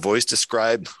 has a voice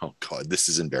described. Oh, God, this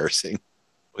is embarrassing.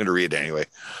 I'm going to read it anyway.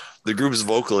 The group's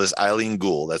vocalist, Eileen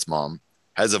Gould, that's Mom,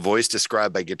 has a voice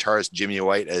described by guitarist Jimmy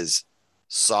White as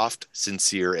soft,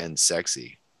 sincere, and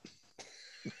sexy.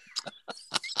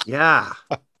 Yeah.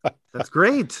 That's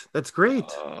great. That's great.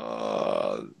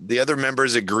 The other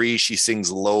members agree she sings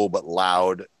low but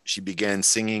loud. She began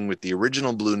singing with the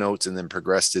original Blue Notes and then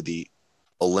progressed to the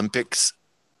Olympics,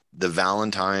 the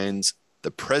Valentines,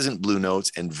 the present Blue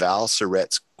Notes, and Val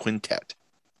Surrette's quintet.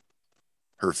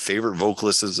 Her favorite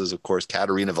vocalists is, of course,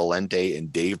 Katerina Valente,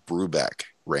 and Dave Brubeck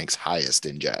ranks highest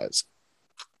in jazz.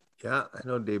 Yeah, I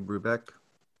know Dave Brubeck.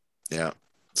 Yeah.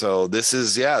 So this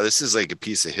is like a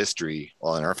piece of history,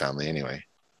 well, in our family anyway.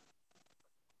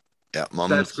 Yeah, Mom.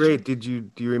 That's great.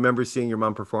 Do you remember seeing your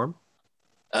mom perform?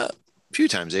 A few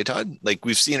times, Todd? Like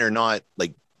we've seen her not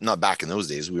back in those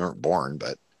days. We weren't born,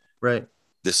 but right.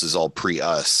 This is all pre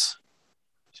us.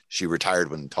 She retired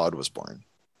when Todd was born.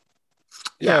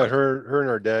 Yeah, her and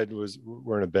our dad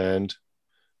were in a band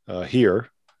here,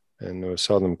 and I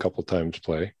saw them a couple times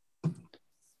play.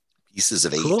 Pieces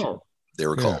of Eight. Cool. They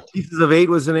were called. Pieces of Eight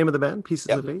was the name of the band. Pieces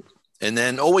of Eight. And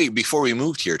then, before we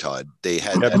moved here, Todd, they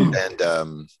had that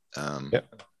band,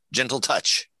 Gentle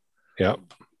Touch. Yeah.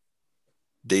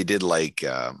 They did like,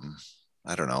 I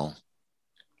don't know,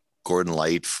 Gordon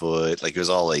Lightfoot. Like it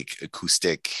was all like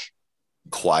acoustic,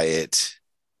 quiet.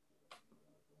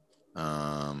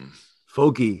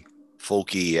 Folky,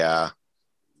 yeah.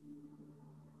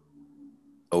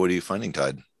 Oh, what are you finding,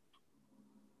 Todd?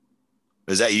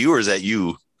 Is that you or is that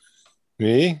you?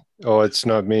 Me? Oh, it's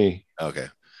not me. Okay.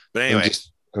 But anyway.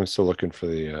 I'm still looking for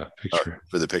the picture.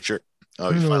 For the picture? Oh,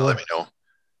 if you find it, let me know.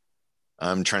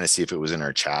 I'm trying to see if it was in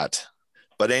our chat.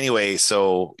 But anyway,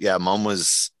 so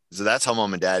that's how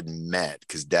Mom and Dad met,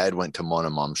 because Dad went to one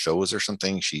of Mom's shows or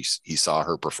something. He saw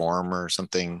her perform or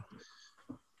something.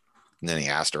 And then he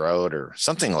asked her out or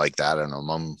something like that. I don't know.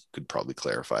 Mom could probably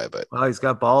clarify, but he's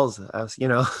got balls,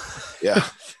 yeah.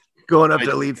 Going up to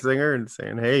the lead singer and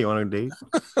saying, "Hey, you want to date?"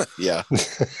 Yeah.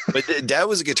 But Dad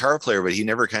was a guitar player, but he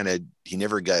never got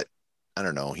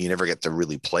to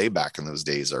really play back in those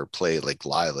days or play like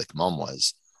live like Mom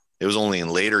was. It was only in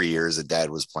later years that Dad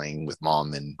was playing with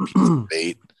Mom and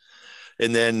Pete.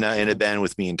 And then in a band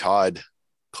with me and Todd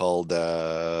called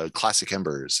Classic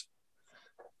Embers.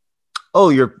 Oh,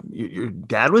 your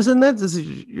dad was in that? This is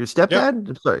your stepdad?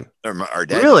 Yep. Sorry. Our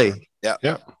dad. Really? Yeah.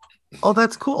 Yeah. Oh,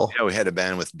 that's cool. Yeah, we had a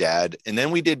band with Dad. And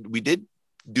then we did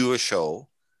do a show.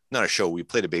 Not a show. We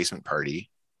played a basement party.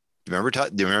 Do you remember,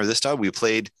 Todd? Do you remember this, Todd?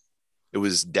 It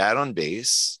was Dad on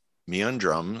bass, me on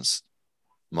drums,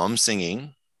 Mom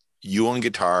singing, you on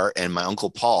guitar, and my Uncle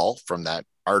Paul from that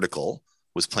article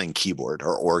was playing keyboard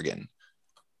or organ.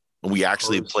 And we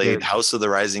actually played House of the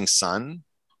Rising Sun.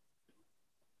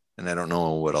 And I don't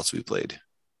know what else we played.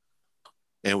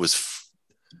 And it was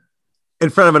in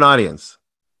front of an audience.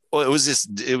 Well, it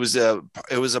was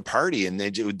a party, and they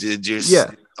did just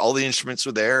all the instruments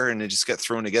were there, and it just got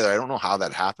thrown together. I don't know how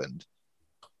that happened.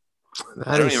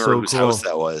 I don't even remember whose house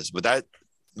that was, but that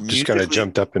just kind of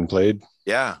jumped up and played.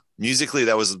 Yeah, musically,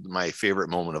 that was my favorite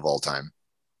moment of all time,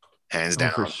 hands Oh,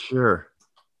 down. for sure.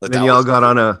 But And then that y'all was got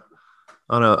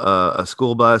on a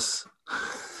school bus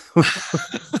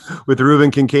with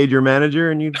Ruben Kincaid, your manager,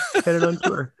 and you headed on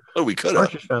tour. oh, we could have.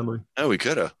 Partridge Family. Oh, we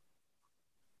could have.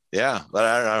 Yeah, but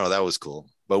I don't know. That was cool.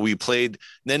 But we played.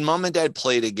 Then mom and dad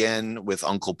played again with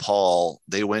Uncle Paul.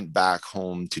 They went back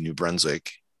home to New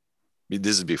Brunswick.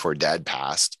 This is before dad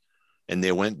passed. And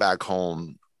they went back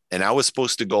home. And I was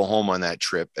supposed to go home on that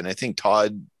trip. And I think,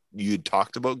 Todd, you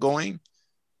talked about going.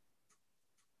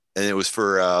 And it was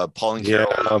for Paul and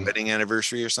Carol's wedding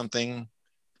anniversary or something.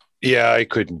 Yeah, I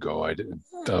couldn't go. I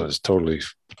was totally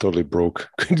broke.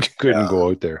 Couldn't go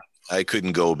out there. I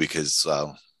couldn't go because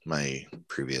my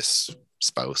previous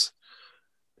spouse,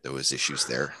 there was issues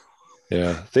there.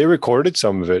 Yeah, they recorded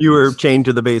some of it. You were chained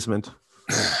to the basement.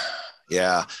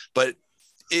 Yeah, but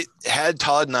it had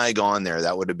Todd and I gone there,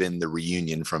 that would have been the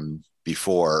reunion from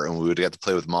before, and we would have got to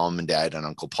play with mom and dad and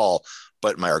Uncle Paul.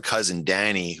 But our cousin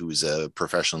Danny, who's a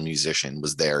professional musician,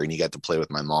 was there, and he got to play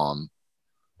with my mom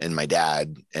and my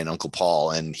dad and Uncle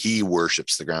Paul, and he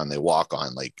worships the ground they walk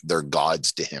on. Like, they're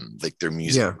gods to him, like they're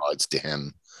music gods to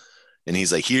him. And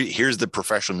he's like, here's the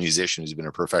professional musician who's been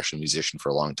a professional musician for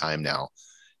a long time now.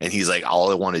 And he's like,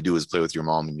 all I want to do is play with your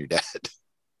mom and your dad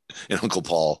and Uncle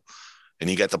Paul. And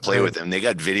he got to play with him. They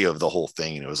got video of the whole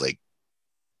thing, and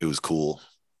it was cool.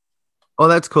 Oh,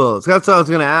 that's cool. So that's what I was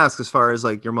going to ask, as far as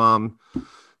like your mom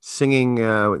singing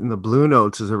in the Blue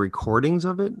Notes. Is there recordings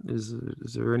of it? Is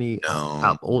there any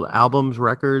old albums,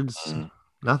 records?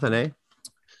 Nothing, eh?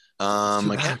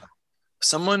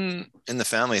 Someone in the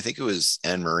family, I think it was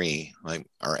Anne Marie, like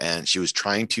our aunt, she was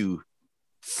trying to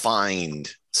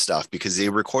find stuff because they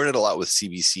recorded a lot with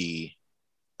CBC,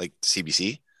 like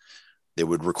CBC. They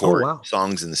would record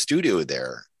songs in the studio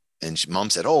there. And mom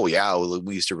said, oh, yeah,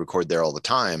 we used to record there all the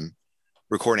time.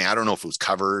 Recording, I don't know if it was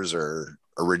covers or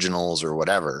originals or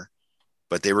whatever,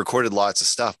 but they recorded lots of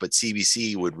stuff. But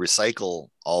CBC would recycle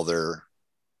all their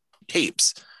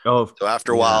tapes. So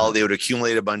after a while, they would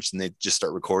accumulate a bunch, and they'd just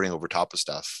start recording over top of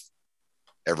stuff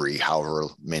every however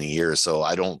many years. So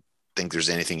I don't think there's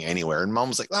anything anywhere. And mom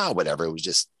was like, oh, whatever. It was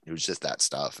just that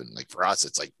stuff. And like for us,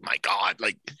 it's like, my God,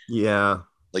 like, yeah.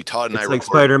 Like Todd and it's I like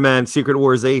Spider-Man Secret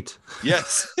Wars 8.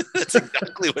 Yes, that's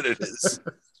exactly what it is.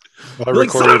 I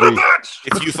recorded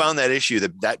if you found that issue,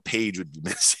 that page would be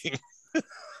missing.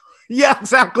 Yeah,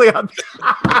 exactly.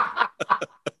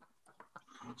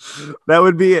 That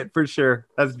would be it for sure.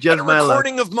 That's just my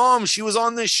recording of mom. She was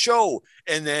on this show,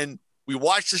 and then we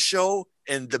watched the show,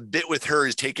 and the bit with her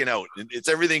is taken out. It's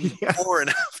everything before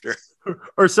and after.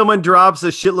 Or someone drops a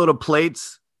shitload of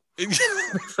plates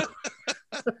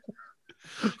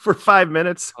for 5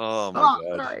 minutes. Oh my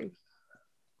God. Sorry.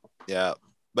 Yeah,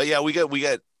 but yeah, we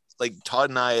got like Todd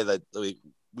and I that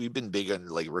we've been big on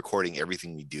like recording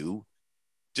everything we do,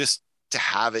 just to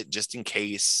have it, just in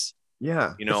case.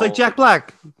 Yeah, you know, it's like Jack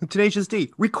Black, Tenacious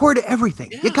D. Record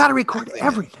everything. Yeah, you got to record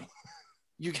everything.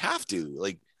 You have to,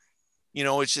 like, you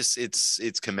know, it's just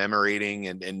it's commemorating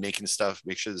and making stuff.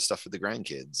 Make sure the stuff for the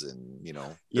grandkids, and you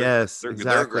know, their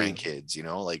grandkids. You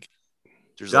know, like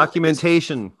there's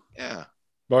documentation. Yeah.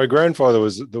 My grandfather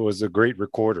was a great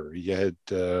recorder. He had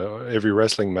every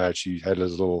wrestling match. He had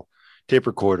his little tape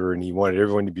recorder, and he wanted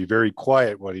everyone to be very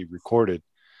quiet while he recorded.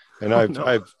 And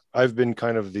I've been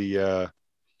kind of the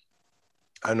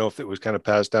I don't know if it was kind of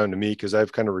passed down to me, because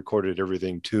I've kind of recorded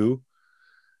everything too.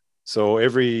 So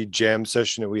every jam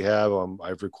session that we have,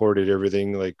 I've recorded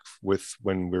everything, like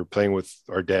when we were playing with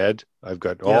our dad. I've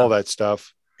got all that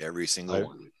stuff. Every single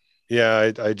one.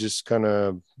 Yeah, I just kind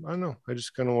of, I don't know. I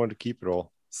just kind of wanted to keep it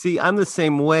all. See, I'm the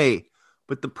same way,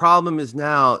 but the problem is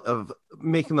now of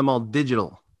making them all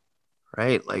digital,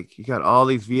 right? Like you got all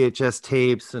these VHS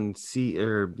tapes and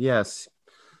CDs,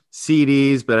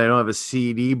 but I don't have a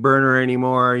CD burner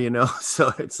anymore, you know?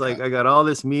 So it's like I got all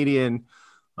this media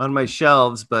on my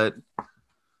shelves, but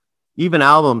even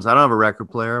albums, I don't have a record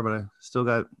player, but I still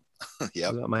got,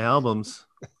 still got my albums.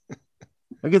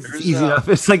 I guess it's easy enough.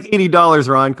 It's like $80,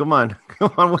 Ron. Come on.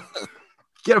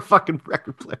 Get a fucking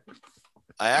record player.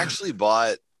 I actually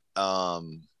bought,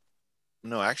 actually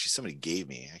somebody gave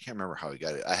me, I can't remember how he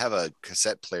got it. I have a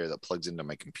cassette player that plugs into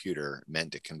my computer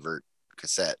meant to convert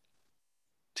cassette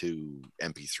to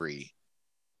MP3.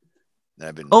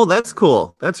 And that's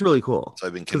cool. That's really cool. So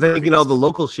I've been because they get all the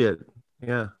local shit.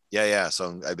 Yeah. Yeah.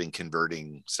 So I've been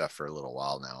converting stuff for a little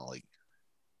while now. Like,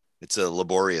 it's a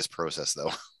laborious process though.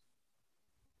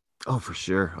 Oh, for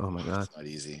sure. Oh my God. It's not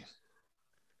easy.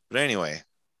 But anyway,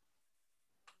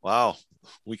 wow.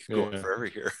 We could go on forever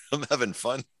here. I'm having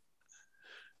fun.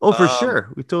 Oh, for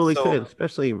sure. We totally could,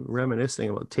 especially reminiscing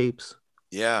about tapes.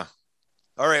 Yeah.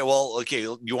 All right. Well, okay.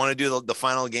 You want to do the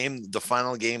final game? The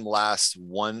final game lasts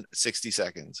 60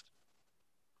 seconds.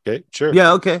 Okay, sure.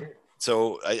 Yeah, okay.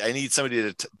 So I need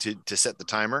somebody to set the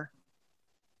timer.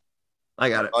 I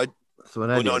got it. That's what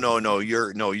I do. No.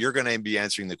 You're going to be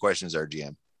answering the questions,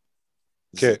 RGM.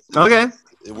 Okay. Okay.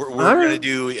 We're going to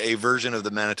do a version of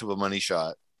the Manitoba Money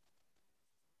Shot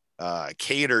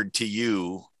catered to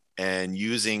you and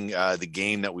using the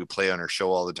game that we play on our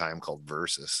show all the time called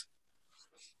Versus.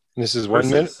 This is 1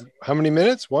 minute. How many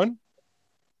minutes? One?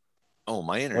 Oh,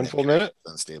 my internet. 1 full minute?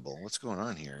 Unstable. What's going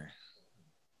on here?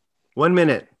 1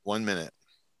 minute. 1 minute.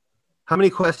 How many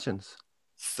questions?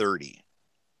 30.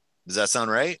 Does that sound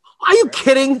right? Are you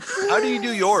kidding? How do you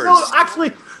do yours? No, actually,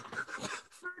 30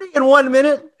 in 1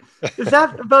 minute. Is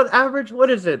that about average?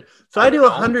 What is it? So I do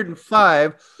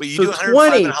 105. But you so do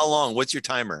 105 in how long? What's your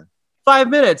timer? 5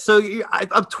 minutes. So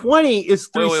 20 is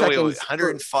 3 seconds. Wait.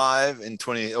 105 and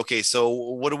 20. Okay, so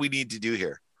what do we need to do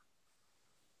here?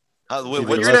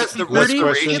 What's the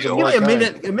ratio? Give me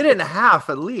a minute and a half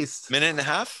at least. Minute and a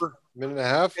half? Minute and a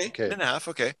half? Okay. Minute and a half,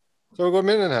 okay. So we'll go a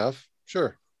minute and a half.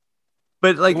 Sure.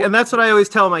 But and that's what I always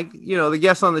tell my, the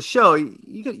guests on the show.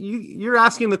 You're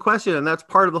asking the question, and that's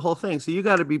part of the whole thing. So you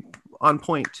got to be on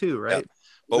point too, right? Yeah.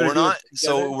 But we're not.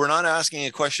 So we're not asking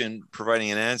a question,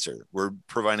 providing an answer. We're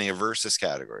providing a versus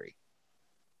category.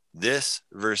 This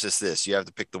versus this. You have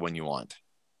to pick the one you want.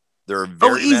 They're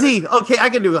very easy. Okay, I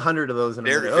can do 100 of those in a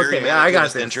minute. Okay, yeah, I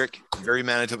got this. Very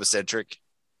Manitoba centric.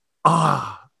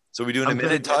 Ah. So we doing a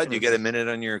minute, Todd? You get a minute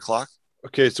on your clock.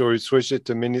 Okay, so we switched it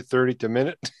to minute 30 to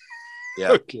minute.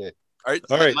 Yeah. Okay. All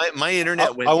right. My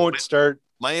internet went. I won't start.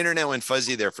 My internet went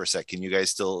fuzzy there for a sec. Can you guys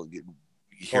still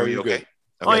hear me? Okay.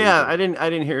 Oh yeah, I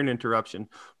didn't hear an interruption,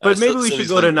 but maybe we should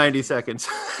go to 90 seconds.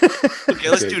 Okay,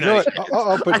 let's do 90.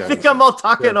 I think I'm all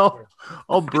talking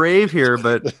all brave here,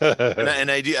 but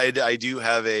and I do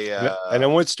have a and I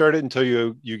won't start it until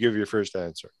you give your first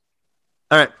answer.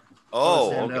 All right.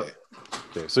 Oh, okay.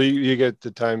 Okay, so you get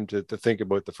the time to think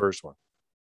about the first one.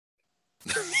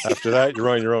 After that, you're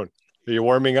on your own. Are you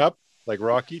warming up like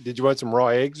Rocky? Did you want some raw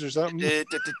eggs or something? An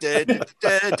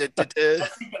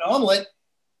omelet.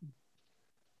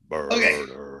 Okay.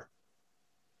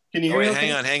 Can you hear me?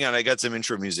 Hang on. I got some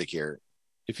intro music here.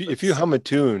 If you hum a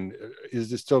tune, is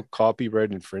this still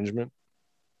copyright infringement?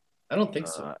 I don't think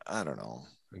so. I don't know.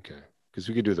 Okay, because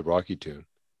we could do the Rocky tune.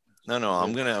 No,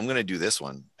 I'm gonna do this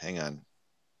one. Hang on.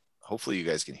 Hopefully you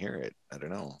guys can hear it. I don't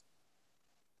know.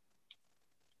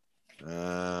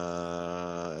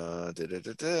 Oh,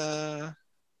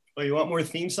 you want more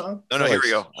theme song? No, here we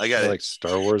go. I got it. Like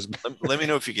Star Wars. Let me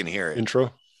know if you can hear it.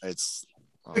 Intro. It's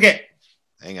okay.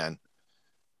 Hang on.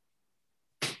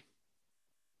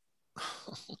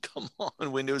 Come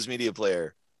on, Windows Media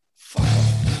Player. Fuck.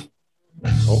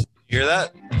 Oh, you hear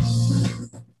that?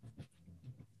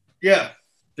 Yeah.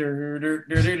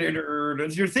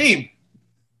 That's your theme.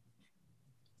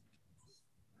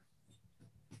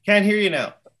 Can't hear you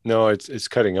now. No, it's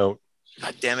cutting out.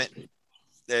 God damn it.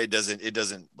 It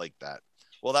doesn't like that.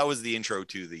 Well, that was the intro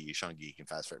to the Sean Geek and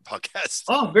Fast Fred podcast.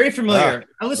 Oh, very familiar.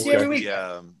 I listen to you every week.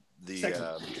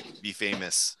 The Be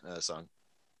Famous song.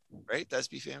 Right? That's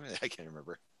Be Famous? I can't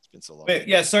remember. It's been so long. Wait,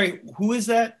 yeah, sorry. Who is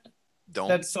that? Dome.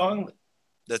 That song?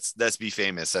 That's Be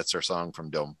Famous. That's our song from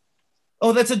Dome.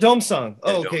 Oh, that's a Dome song.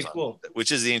 Oh, yeah, okay, song, cool.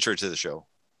 Which is the intro to the show.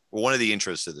 Or one of the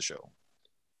intros to the show.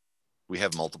 We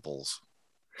have multiples.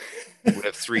 We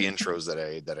have 3 intros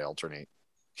that I alternate.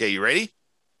 Okay, you ready?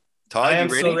 Todd, I am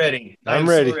you ready? so ready. I'm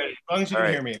ready. So ready. As long as you can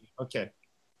hear me. Okay.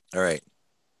 All right.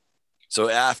 So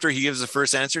after he gives the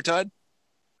first answer, Todd?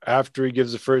 After he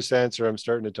gives the first answer, I'm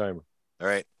starting the timer. All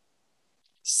right.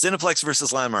 Cineplex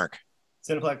versus Landmark.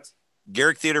 Cineplex.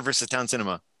 Garrick Theater versus Town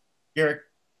Cinema. Garrick.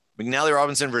 McNally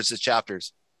Robinson versus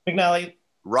Chapters. McNally.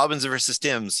 Robbins versus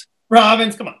Timms.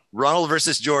 Robbins, come on. Ronald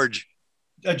versus George.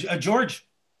 George.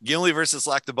 Gimli versus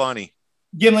Lactabani.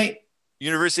 Gimli.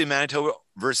 University of Manitoba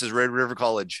versus Red River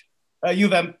College. U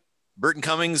of M. Burton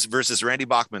Cummings versus Randy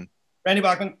Bachman. Randy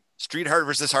Bachman. Streetheart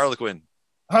versus Harlequin.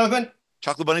 Harlequin.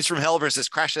 Chocolate Bunnies from Hell versus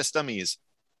Crash Test Dummies.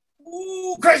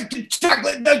 Ooh,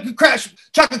 chocolate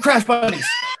crash bunnies.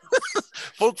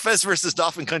 Folk Fest versus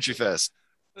Dauphin Country Fest.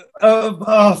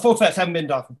 Folk Fest. Haven't been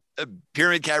Dauphin.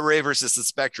 Pyramid Cabaret versus The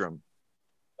Spectrum.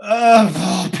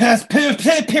 Pass.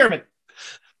 Pyramid.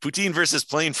 Poutine versus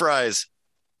Plain Fries.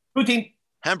 Poutine.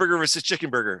 Hamburger versus Chicken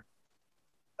Burger.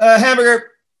 Hamburger.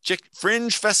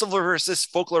 Fringe Festival versus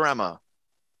Folklorama.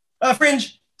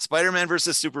 Fringe. Spider-Man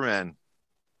versus Superman.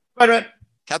 Spider-Man.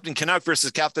 Captain Canuck versus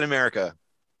Captain America.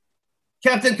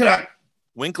 Captain Canuck.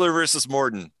 Winkler versus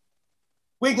Morden.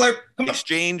 Winkler. Come on.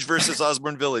 Exchange versus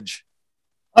Osborne Village.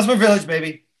 Osborne Village,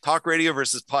 baby. Talk radio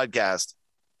versus podcast.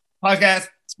 Podcast.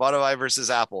 Spotify versus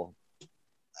Apple.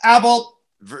 Apple.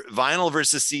 Vinyl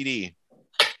versus CD.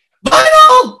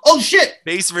 Vinyl. Oh shit.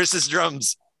 Bass versus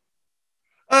drums.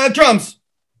 Drums.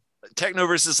 Techno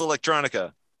versus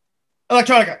electronica.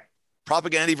 Electronica.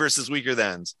 Propaganda versus Weaker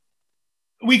Thans.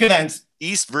 Weaker Thans.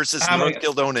 East versus North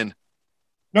Kildonan.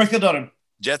 North Kildonan.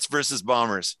 Jets versus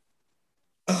Bombers.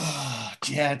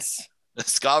 Jets.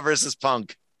 Ska versus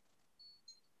Punk.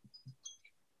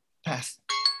 Pass.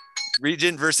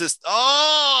 Regent versus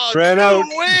Ran out.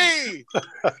 Way.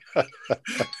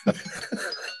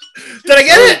 Did I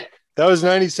get it? That was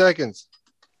 90 seconds.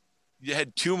 You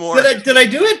had two more. Did I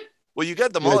do it? Well, you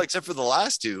got them all except for the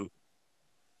last two.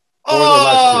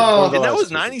 Oh, And that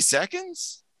was 90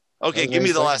 seconds? Okay, give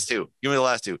me the last two. Give me the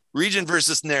last two. Regent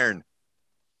versus Nairn.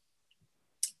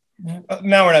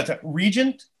 Now we're not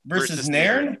Regent versus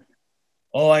Nairn.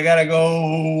 Oh, I gotta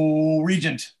go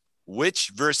Regent.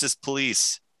 Witch versus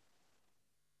Police.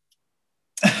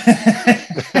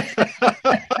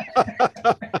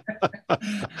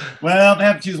 Well, if I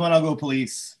have to choose one, I'll go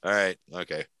Police. All right.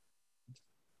 Okay.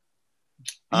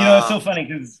 You know, it's so funny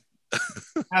because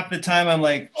half the time I'm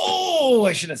like, oh,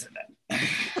 I should have said that.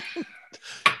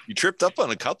 You tripped up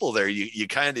on a couple there. You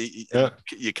kind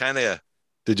of.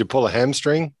 Did you pull a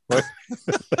hamstring?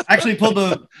 Actually pulled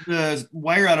the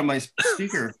wire out of my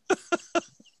speaker.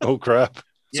 Oh crap.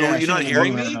 So were you not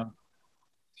hearing me?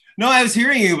 No, I was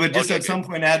hearing you, but just at some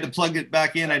point I had to plug it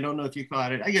back in. I don't know if you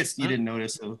caught it. I guess you didn't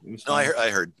notice. So it was fine. No, I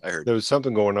heard. There was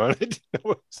something going on. I didn't know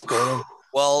what was going on.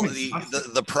 Well,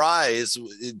 the prize,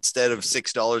 instead of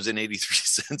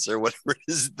 $6.83 or whatever it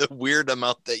is, the weird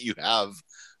amount that you have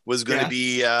was going to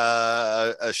be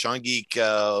a Sean Geek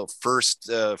first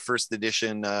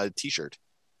edition T-shirt.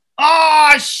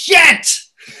 Oh shit!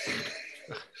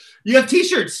 You have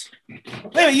T-shirts.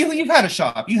 Wait, you've had a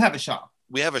shop. You have a shop.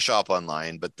 We have a shop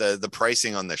online, but the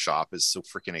pricing on the shop is so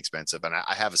freaking expensive. And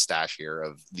I have a stash here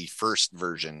of the first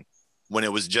version when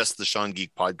it was just the Sean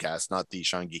Geek podcast, not the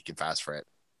Sean Geek and Fast Fret.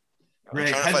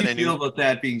 Right. How do you feel about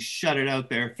that being shutted out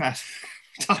there fast?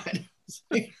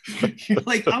 You're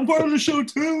like, I'm part of the show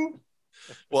too.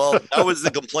 Well, that was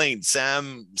the complaint.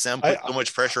 Sam put so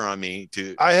much pressure on me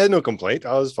to. I had no complaint.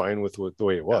 I was fine with the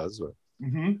way it was.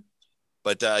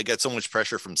 But I got so much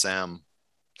pressure from Sam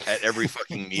at every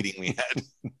fucking meeting we had.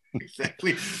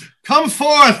 Exactly. Come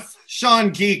forth,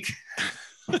 Sean Geek.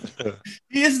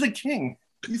 He is the king.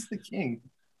 He's the king.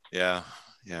 Yeah,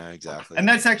 exactly. And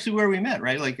that's actually where we met,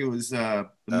 right? Like it was the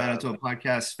Manitoba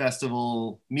Podcast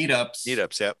Festival meetups.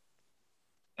 Yep.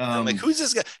 I'm like, who's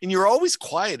this guy? And you're always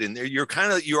quiet in there.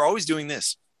 You're always doing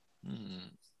this.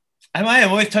 Am I? I'm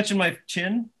always touching my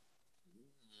chin.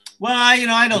 Well,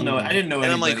 I don't know. I didn't know.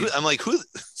 And anybody. I'm like, who?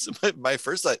 So my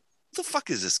first thought, what the fuck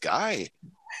is this guy?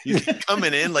 He's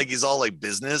coming in like he's all like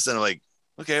business, and I'm like,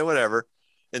 okay, whatever.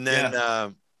 And then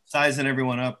sizing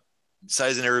everybody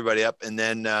up, and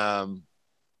then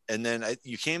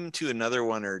you came to another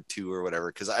one or two or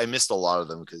whatever because I missed a lot of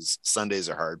them because Sundays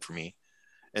are hard for me.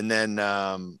 And then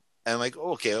I'm like,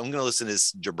 oh, okay, I'm gonna listen to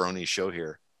this jabroni show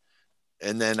here.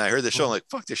 And then I heard the show, I'm like,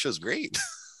 fuck, this show's great.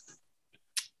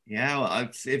 Yeah, well,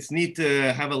 it's neat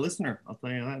to have a listener. I'll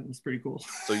tell you that. It's pretty cool.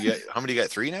 So how many you got?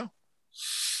 3 now?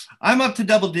 I'm up to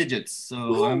double digits,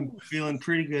 so I'm feeling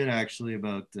pretty good actually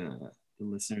about the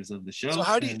listeners of the show. So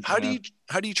how do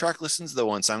you track listens though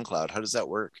on SoundCloud? How does that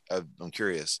work? I'm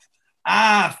curious.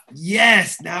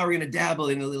 Yes. Now we're gonna dabble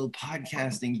in a little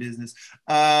podcasting business.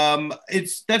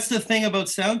 That's the thing about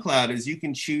SoundCloud is you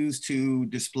can choose to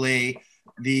display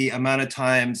the amount of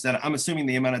times that I'm assuming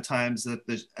the amount of times that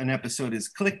an episode is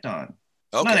clicked on.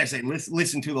 Okay. Not necessarily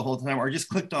listen to the whole time or just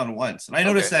clicked on once. And I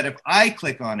noticed that if I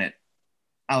click on it,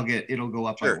 it'll go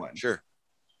up by one. Sure.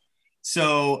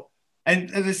 So,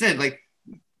 and as I said, like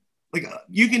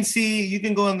you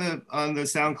can go on the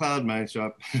SoundCloud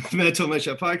Manitoba Money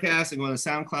Shop podcast and go on the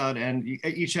SoundCloud, and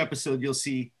each episode you'll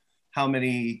see how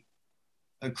many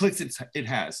clicks it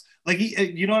has. Like,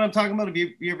 you know what I'm talking about? Have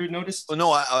you ever noticed? Well,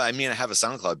 no, I mean, I have a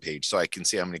SoundCloud page, so I can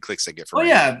see how many clicks I get. So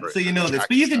you know this,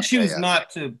 but you can choose not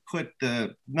to put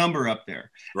the number up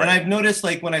there. Right. And I've noticed,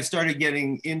 like, when I started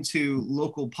getting into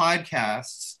local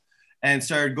podcasts and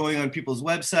started going on people's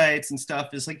websites and stuff,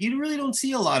 it's like you really don't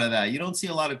see a lot of that. You don't see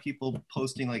a lot of people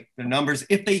posting like their numbers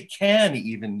if they can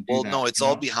even do that. No, it's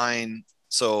all behind.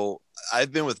 So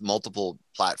I've been with multiple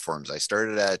platforms. I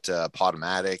started at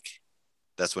Podomatic.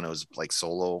 That's when I was like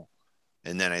solo.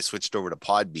 And then I switched over to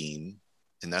Podbean,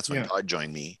 and that's when Pod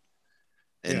joined me.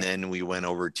 And then we went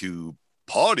over to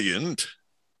Podiant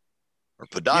or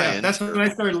Podiant. Yeah, that's when I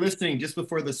started listening just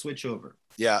before the switch over.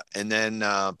 Yeah. And then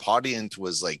Podiant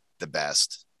was like the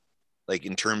best. like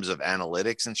in terms of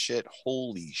analytics and shit.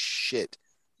 Holy shit.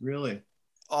 Really?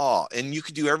 Oh, and you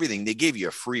could do everything. They gave you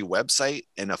a free website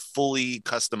and a fully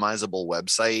customizable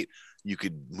website. You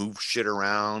could move shit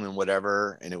around and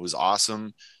whatever, and it was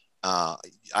awesome. I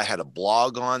had a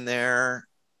blog on there.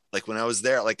 Like when I was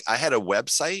there, like I had a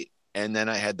website and then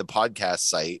I had the podcast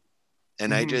site,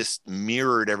 and I just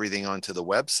mirrored everything onto the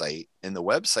website, and the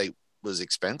website was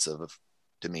expensive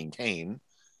to maintain.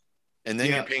 And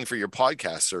then you're paying for your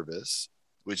podcast service,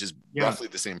 which is roughly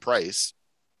the same price.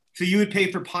 So you would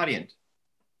pay for Podiant?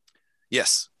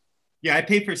 Yes. Yeah, I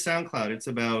pay for SoundCloud. It's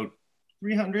about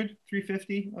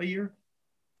 $350 a year.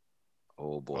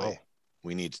 Oh boy,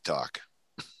 we need to talk.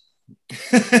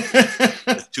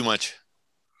 It's too much.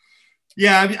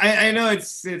 Yeah, I know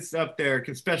it's up there,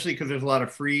 especially because there's a lot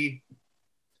of free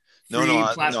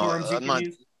platforms you can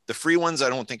use. The free ones I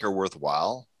don't think are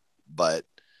worthwhile, but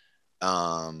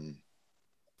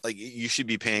like you should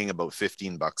be paying about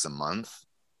 $15 a month.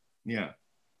 Yeah.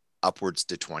 Upwards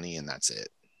to 20, and that's it.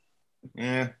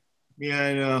 Yeah,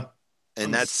 I know.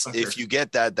 And that's if you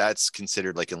get that, that's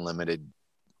considered like unlimited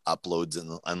uploads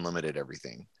and unlimited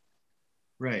everything.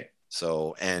 Right.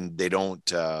 So, and they don't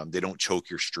choke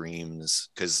your streams,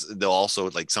 because they'll also,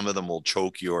 like, some of them will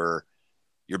choke your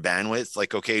bandwidth.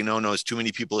 Like, okay, no, it's too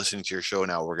many people listening to your show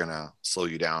now. We're gonna slow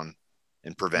you down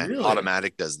and prevent. Really?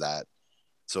 Automatic does that.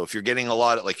 So if you're getting a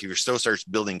lot of, like, if your show starts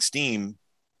building steam,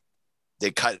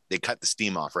 they cut the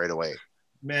steam off right away.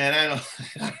 Man, I don't.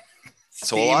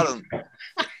 So a lot of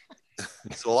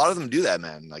them do that,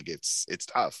 man. Like it's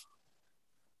tough.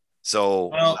 So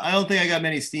well, I don't think I got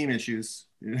many steam issues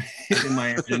in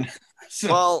my engine. So.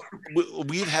 Well,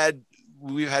 we've had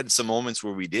some moments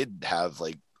where we did have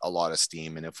like a lot of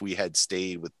steam, and if we had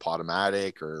stayed with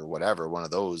Podomatic or whatever, one of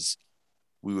those,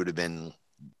 we would have been,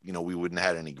 we wouldn't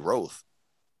have had any growth.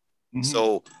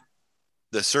 So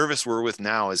the service we're with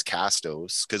now is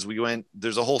Castos, because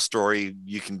there's a whole story.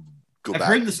 You can go back. I've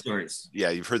heard the stories. Yeah,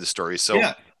 you've heard the stories. So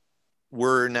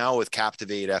we're now with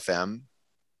Captivate FM,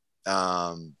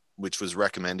 which was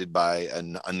recommended by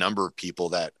a number of people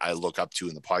that I look up to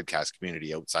in the podcast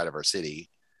community outside of our city.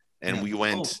 And we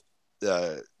went,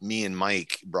 me and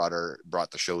Mike brought our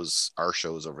shows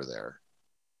over there,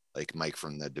 like Mike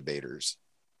from the Debaters.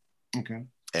 Okay.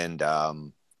 And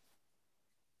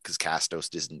because Castos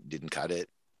didn't cut it.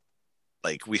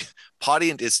 Like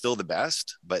Podiant is still the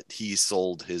best, but he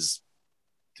sold his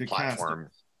platform.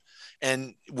 Castos.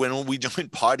 And when we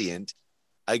joined Podiant,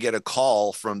 I get a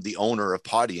call from the owner of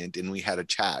Podiant, and we had a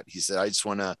chat. He said, I just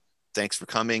want to, thanks for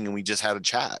coming. And we just had a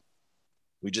chat.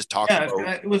 We just talked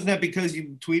about. Wasn't that because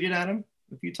you tweeted at him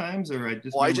a few times, or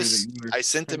I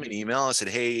sent him an email. I said,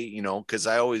 hey, cause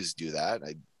I always do that.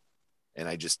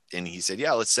 And he said,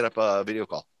 yeah, let's set up a video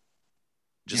call.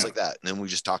 Just like that. And then we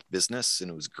just talked business, and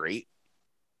it was great.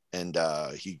 And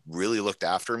he really looked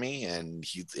after me, and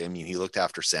he looked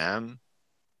after Sam.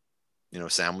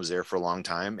 Sam was there for a long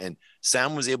time, and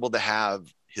Sam was able to have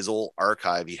his old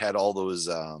archive. He had all those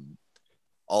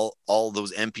all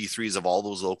those MP3s of all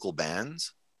those local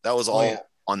bands. That was all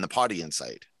on the Podiant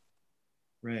site.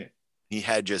 Right. He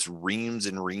had just reams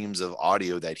and reams of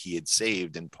audio that he had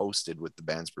saved and posted with the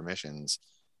band's permissions.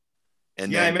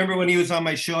 And I remember when he was on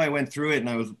my show, I went through it, and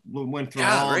I went through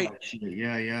all that shit.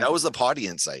 Yeah. That was the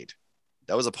Podiant site.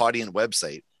 That was a Podiant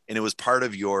website, and it was part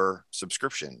of your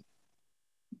subscription.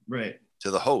 Right.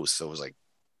 To the host. So it was like,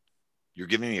 you're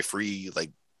giving me a free,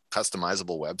 like,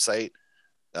 customizable website.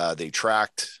 They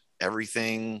tracked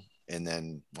everything, and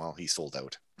then, well, he sold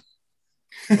out.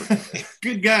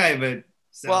 Good guy, but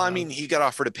he got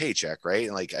offered a paycheck, right?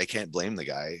 And like, I can't blame the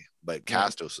guy, but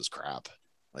Castos was crap.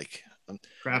 Like,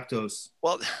 Craptos.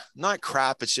 Well, not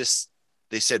crap. It's just,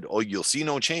 they said, oh, you'll see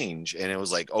no change. And it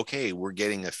was like, okay, we're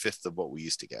getting a fifth of what we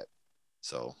used to get.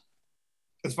 So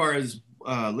as far as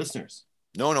listeners,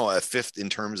 no, a fifth in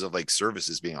terms of like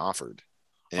services being offered.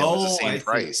 And it was the same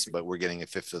price, but we're getting a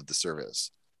fifth of the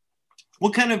service.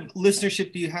 What kind of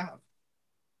listenership do you have?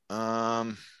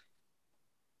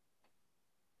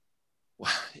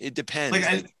 It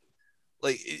depends.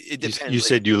 It depends. You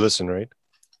said you listen, right?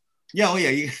 Yeah. Oh,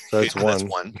 yeah. So that's one.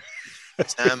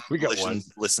 That's one. Sam we got one.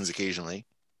 Listens occasionally.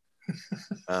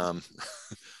 No,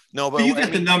 but you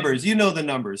get the numbers. You know the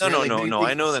numbers. No.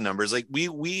 I know the numbers. Like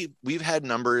we've had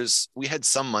numbers. We had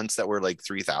some months that were like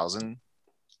 3,000,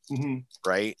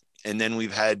 right? And then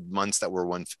we've had months that were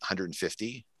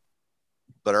 150.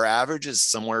 But our average is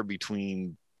somewhere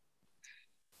between.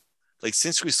 Like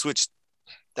since we switched,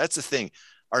 that's the thing.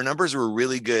 Our numbers were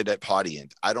really good at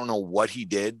Podiant. I don't know what he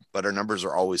did, but our numbers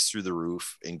are always through the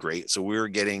roof and great. So we were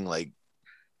getting like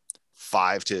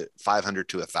 500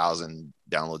 to 1,000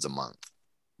 downloads a month.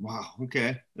 Wow.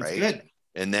 Okay. That's right? good.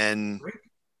 And then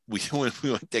when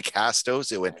we went to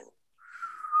Castos, it went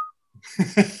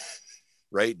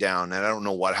right down. And I don't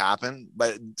know what happened,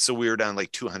 but so we were down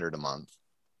like 200 a month.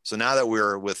 So now that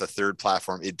we're with a third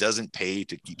platform, it doesn't pay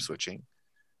to keep switching,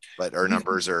 but our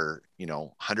numbers are,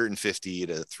 150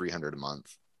 to 300 a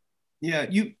month. Yeah.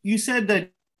 You said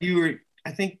that you were,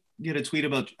 I think you had a tweet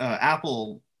about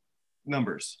Apple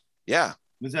numbers. Yeah.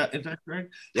 Is that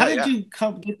correct? Yeah, How did you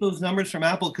get those numbers from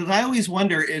Apple? Because I always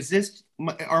wonder,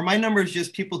 are my numbers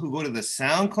just people who go to the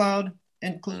SoundCloud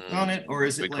and click on it, or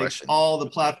is it like question. all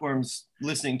the platforms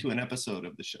listening to an episode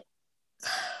of the show?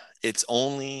 It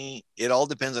all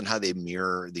depends on how they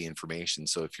mirror the information.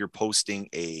 So if you're posting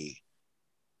a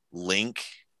link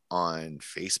on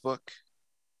Facebook,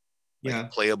 like a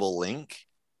playable link,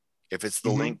 if it's the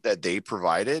link that they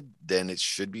provided, then it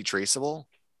should be traceable.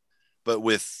 But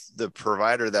with the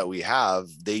provider that we have,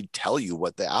 they tell you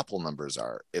what the Apple numbers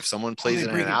are. If someone plays it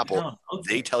in an Apple,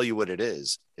 they tell you what it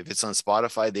is. If it's on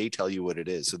Spotify, they tell you what it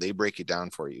is. So they break it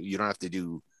down for you. You don't have to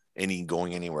do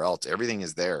going anywhere else. Everything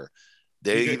is there.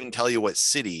 They even tell you what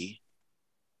city.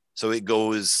 So it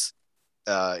goes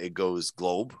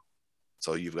globe.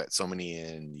 So you've got so many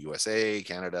in USA,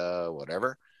 Canada,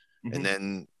 whatever. And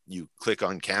then you click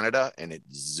on Canada and it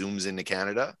zooms into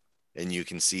Canada. And you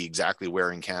can see exactly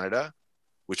where in Canada,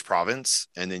 which province,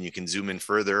 and then you can zoom in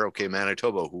further. Okay,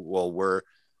 Manitoba. We're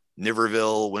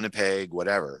Niverville, Winnipeg,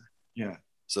 whatever. Yeah.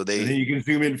 So and then you can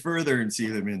zoom in further and see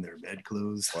them in their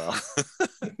bedclothes. Well,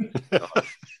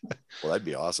 that'd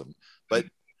be awesome. But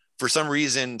for some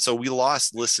reason, so we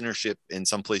lost listenership in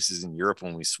some places in Europe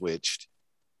when we switched,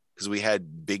 because we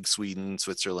had big Sweden,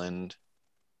 Switzerland,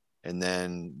 and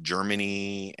then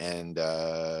Germany and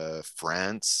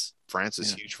France. France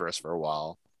was huge for us for a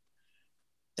while.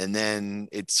 And then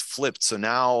it's flipped. So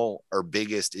now our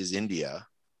biggest is India.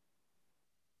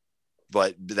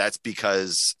 But that's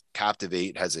because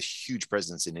Captivate has a huge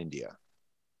presence in India.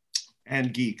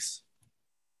 And geeks.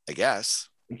 I guess.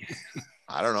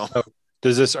 I don't know.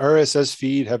 Does this RSS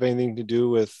feed have anything to do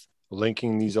with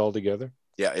linking these all together?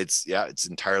 Yeah, it's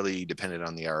entirely dependent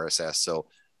on the RSS. So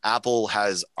Apple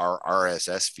has our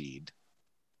RSS feed.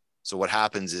 So what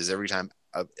happens is every time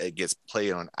it gets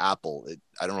played on Apple,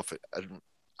 I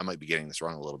might be getting this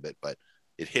wrong a little bit, but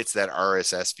it hits that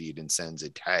RSS feed and sends a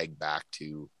tag back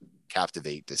to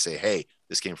Captivate to say, hey,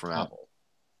 this came from Apple.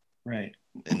 Right.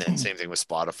 And then same thing with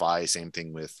Spotify, same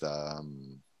thing with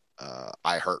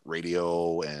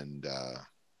iHeartRadio and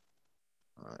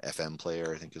FM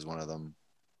Player, I think is one of them.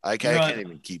 I can't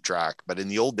even keep track. But in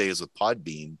the old days with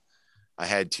Podbean,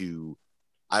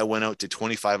 I went out to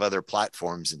 25 other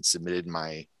platforms and submitted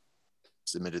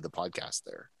the podcast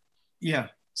there. Yeah.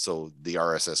 So the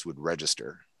RSS would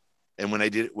register. And when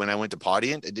I went to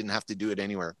Podiant, I didn't have to do it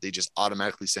anywhere. They just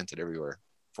automatically sent it everywhere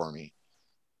for me,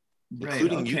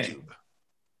 including YouTube.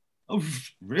 Oh,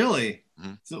 really?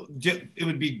 Mm-hmm. So it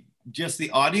would be just the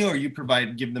audio, or you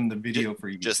give them the video for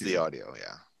YouTube? Just the audio,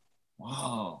 yeah.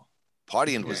 Wow.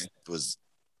 Podiant was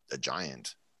a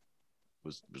giant.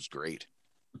 Was great.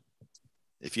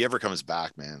 If he ever comes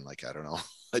back, man, like, I don't know,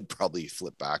 I'd probably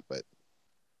flip back, but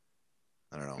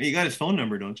I don't know. You got his phone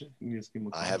number, don't you? You just give him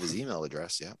a call. I have his email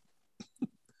address. Yeah.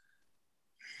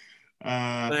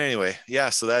 But anyway, yeah.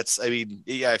 So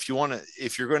if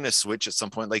you're going to switch at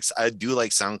some point, like I do like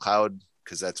SoundCloud,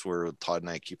 because that's where Todd and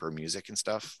I keep our music and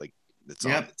stuff. Like it's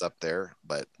up there,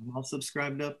 but I'm all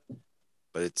subscribed up.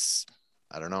 But it's,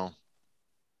 I don't know.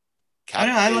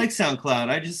 I like SoundCloud.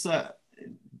 I just,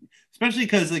 especially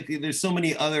because like there's so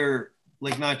many other,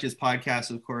 like not just podcasts,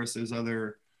 of course, there's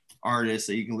other artists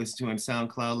that you can listen to on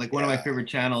SoundCloud. Like one of my favorite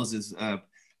channels is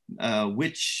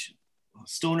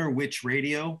Stoner Witch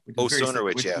Radio. Stoner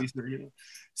Witch, yeah. Radio.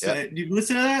 So you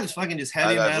listen to that? It's fucking just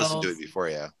heavy metal. I've listened to it before,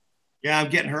 yeah. Yeah, I'm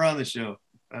getting her on the show.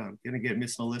 I'm gonna get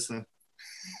Miss Melissa,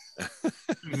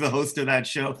 the host of that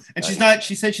show, and she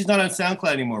said she's not on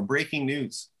SoundCloud anymore. Breaking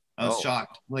news. I was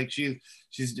shocked. Like she's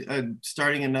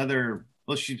starting another.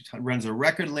 Well, she runs a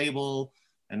record label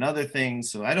and other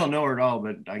things. So I don't know her at all,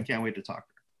 but I can't wait to talk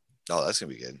to her. Oh, that's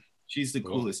gonna be good. She's the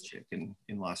coolest chick in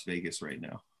Las Vegas right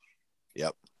now.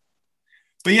 Yep.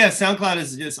 But yeah, SoundCloud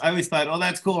is just, I always thought, oh,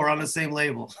 that's cool. We're on the same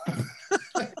label.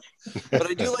 But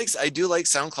I do like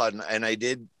SoundCloud. And I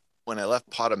did, when I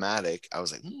left Podomatic, I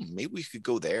was like, maybe we could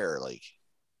go there. Like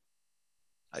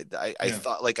I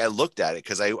thought, like I looked at it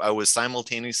because I was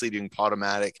simultaneously doing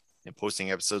Podomatic and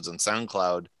posting episodes on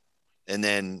SoundCloud. And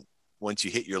then once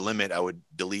you hit your limit, I would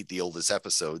delete the oldest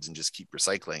episodes and just keep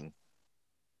recycling.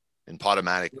 And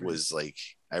Podomatic was like,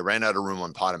 I ran out of room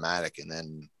on Podomatic, and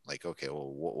then like, okay,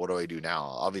 well, what do I do now?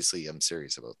 Obviously, I'm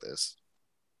serious about this.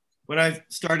 when I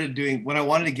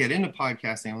wanted to get into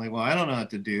podcasting, I'm like, well, I don't know what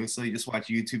to do. So you just watch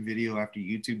YouTube video after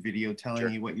YouTube video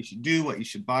telling you what you should do, what you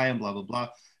should buy, and blah, blah, blah.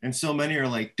 And so many are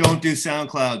like, don't do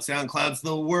SoundCloud. SoundCloud's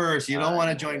the worst. You don't want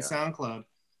to join SoundCloud.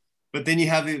 But then you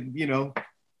have the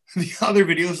other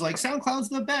videos like SoundCloud's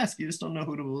the best. You just don't know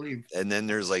who to believe. And then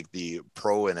there's like the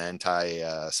pro and anti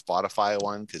Spotify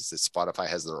one, because Spotify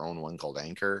has their own one called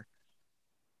Anchor.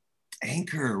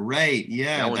 Anchor, right?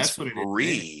 Yeah, that's what it is.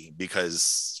 Free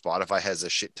because Spotify has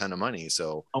a shit ton of money.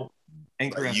 So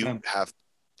Anchor you FM. have,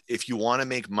 if you want to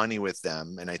make money with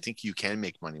them, and I think you can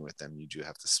make money with them, you do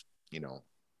have to,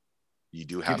 you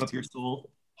do have Give up to your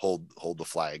soul. hold the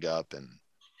flag up and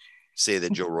say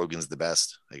that Joe Rogan's the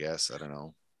best. I guess I don't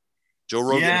know. Joe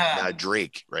Rogan,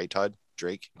 Drake, right, Todd?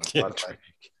 Drake. Yeah, Drake.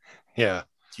 Yeah.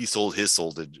 He sold his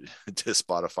soul to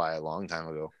Spotify a long time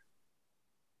ago.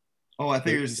 Oh, I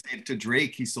think you were saying to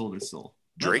Drake, he sold his soul.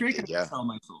 Drake Drake did, yeah. Sell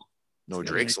my soul. No,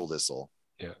 Drake sold his soul.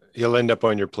 Yeah. He'll end up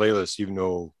on your playlist, even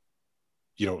though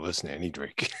you don't listen to any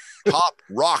Drake. Top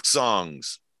rock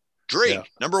songs.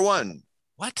 Drake, number 1.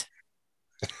 What?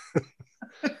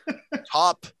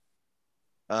 Top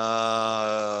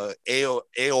AOR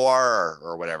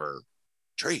or whatever.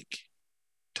 Drake.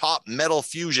 Top metal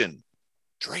fusion.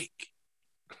 Drake.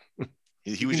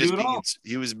 He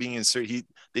was being inserted.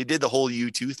 They did the whole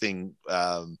U2 thing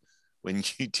when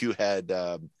U2 had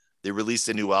they released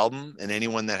a new album, and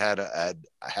anyone that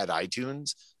had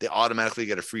iTunes, they automatically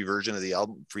get a free version of the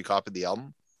album, free copy of the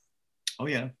album. Oh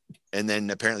yeah. And then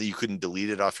apparently you couldn't delete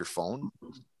it off your phone.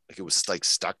 Like it was like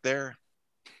stuck there.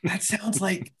 That sounds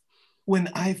like when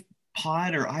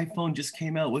iPod or iPhone just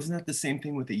came out. Wasn't that the same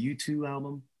thing with the U2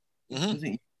 album? Mm-hmm.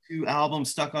 Wasn't U2 album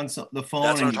stuck on the phone?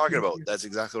 That's what I'm talking about. That's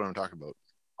exactly what I'm talking about.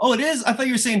 Oh, it is? I thought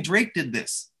you were saying Drake did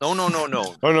this. No.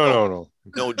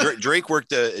 No, Drake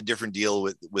worked a different deal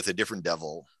with a different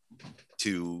devil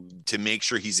to make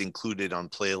sure he's included on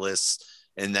playlists,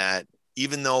 and that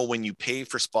even though when you pay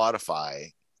for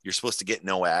Spotify, you're supposed to get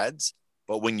no ads,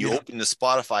 but when you open the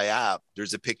Spotify app,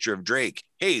 there's a picture of Drake.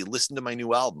 Hey, listen to my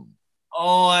new album.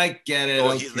 Oh, I get it.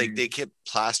 So they kept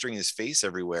plastering his face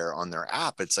everywhere on their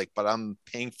app. It's like, but I'm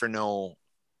paying for no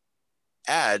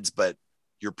ads, but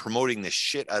you're promoting the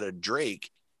shit out of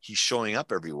Drake. He's showing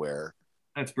up everywhere.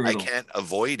 That's brutal. I can't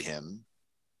avoid him.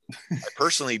 I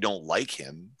personally don't like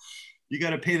him. You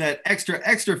got to pay that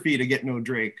extra fee to get no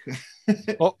Drake.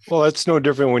 well, that's no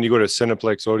different when you go to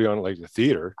Cineplex Odeon, like the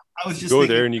theater. I was just go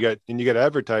there and you get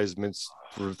advertisements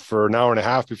for an hour and a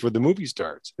half before the movie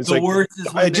starts. It's like, worst is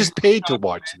I just paid to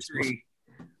watch this.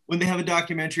 When they have a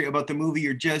documentary about the movie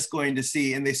you're just going to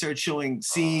see, and they start showing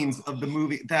scenes of the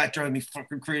movie, that drives me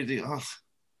fucking crazy. Ugh.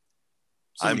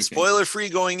 I'm spoiler free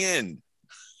going in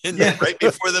right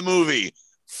before the movie.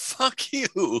 Fuck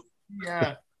you.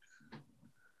 Yeah.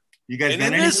 You guys. And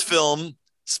in this film,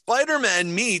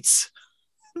 Spider-Man meets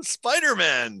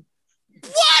Spider-Man.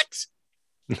 What?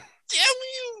 Damn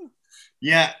you.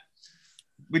 Yeah.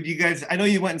 But you guys, I know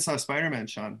you went and saw Spider-Man,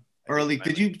 Sean. Or like,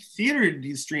 did you see it or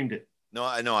you streamed it? No,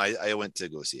 I know. I went to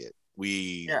go see it.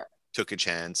 We took a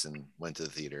chance and went to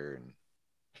the theater, and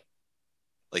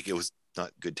like it was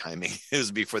not good timing. It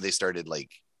was before they started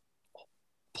like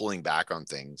pulling back on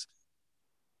things.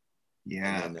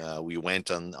 Yeah. And then we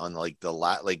went on like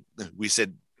we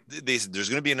said, they said there's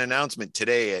going to be an announcement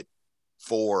today at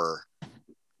 4.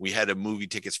 We had movie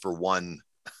tickets for 1.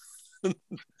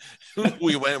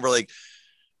 We went, we're like,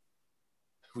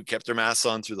 we kept our masks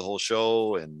on through the whole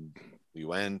show, and we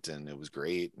went, and it was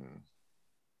great. And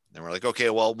then we're like, okay,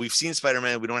 well, we've seen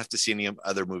Spider-Man. We don't have to see any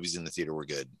other movies in the theater. We're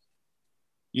good.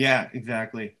 Yeah,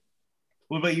 exactly.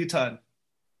 What about you, Todd?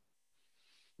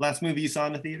 Last movie you saw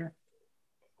in the theater?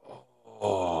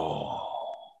 Oh,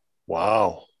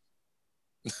 wow.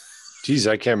 Geez,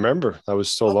 I can't remember. That was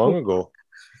so long ago.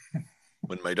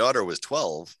 When my daughter was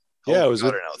 12. Yeah, it was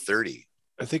now 30.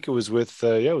 I think it was with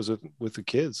with the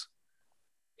kids.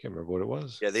 Can't remember what it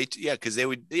was. Yeah, because they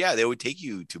would take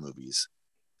you to movies,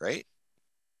 right?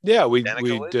 Yeah, we'd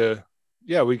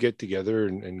get together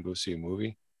and go see a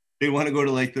movie. They want to go to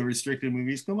like the restricted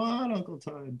movies. Come on, Uncle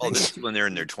Todd. Oh, this is when they're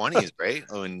in their 20s, right?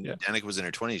 Oh, and Danica was in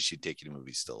her 20s. She'd take you to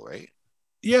movies still, right?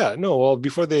 Yeah, no. Well,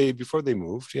 before they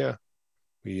moved,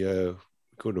 we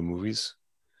go to movies,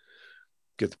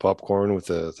 get the popcorn with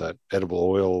that edible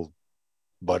oil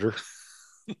butter,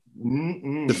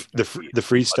 the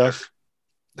free stuff,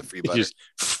 the free butter.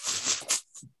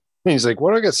 He's like,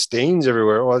 "What? I got stains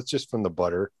everywhere." Well, it's just from the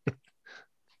butter.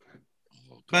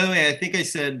 By the way, I think I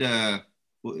said it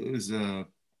was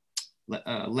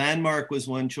Landmark was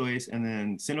one choice, and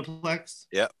then Cineplex.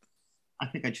 Yeah. I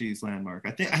think I should use Landmark.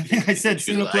 I think I said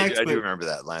Cineplex. I do remember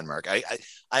that Landmark.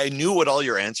 I knew what all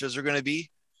your answers are going to be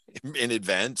in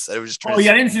advance. I was just trying. Oh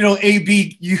yeah, I didn't know A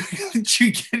B. You get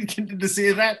to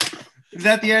say that. Is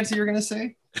that the answer you're going to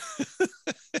say?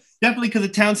 Definitely, because the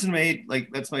Townsend made, like,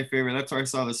 that's my favorite. That's where I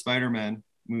saw the Spider-Man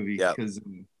movie. Yeah. Because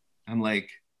I'm like,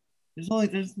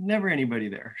 there's never anybody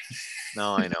there.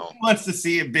 No, I know. Who wants to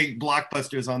see a big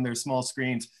blockbusters on their small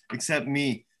screens except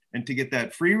me, and to get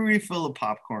that free refill of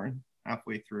popcorn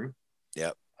halfway through.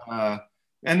 Yep.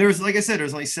 And there's, like I said,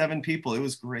 there's only 7 people. It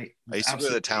was great. I used to go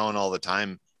to the town all the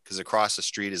time because across the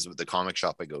street is the comic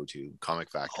shop I go to,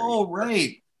 Comic Factory. Oh,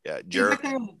 right. Yeah, Jarrett.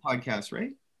 That guy on the podcast,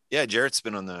 right? Yeah, Jarrett's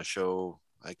been on the show.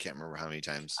 I can't remember how many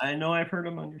times. I know I've heard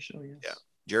him on your show. Yes. Yeah,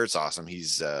 Jarrett's awesome. He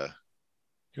was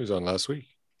on last week.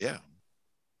 Yeah.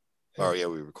 Oh yeah,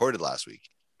 we recorded last week.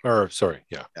 Or sorry,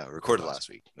 yeah. Yeah, recorded last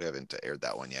week. We haven't aired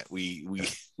that one yet. We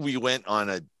went on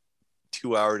a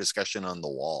 2-hour discussion on The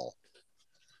Wall.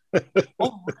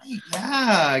 Oh right.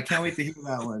 Yeah, I can't wait to hear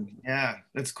that one. Yeah,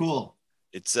 that's cool.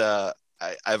 It's I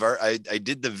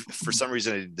did for some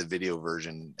reason I did the video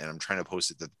version, and I'm trying to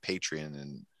post it to Patreon,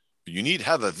 and you need to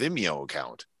have a Vimeo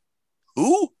account.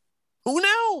 Who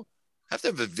now? Have to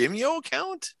have a Vimeo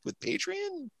account with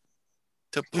Patreon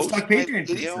to post my Patreon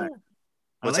video?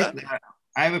 What's I like that?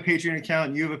 I have a Patreon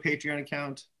account. You have a Patreon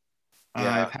account.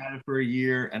 Yeah. I've had it for a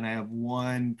year, and I have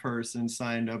one person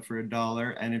signed up for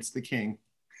 $1, and it's the King.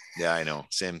 Yeah, I know.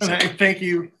 Same. Thank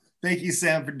you,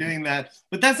 Sam, for doing that.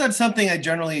 But that's not something I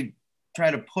generally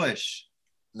try to push.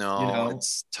 No,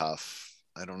 it's tough.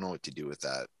 I don't know what to do with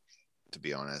that, to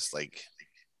be honest. Like,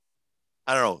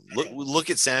 I don't know. Look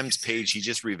at Sam's page. He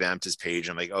just revamped his page.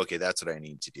 I'm like, okay, that's what I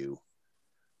need to do.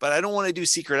 But I don't want to do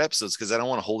secret episodes because I don't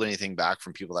want to hold anything back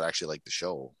from people that actually like the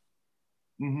show.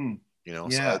 Mm-hmm. You know,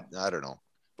 yeah. So I don't know.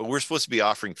 But we're supposed to be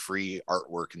offering free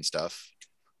artwork and stuff.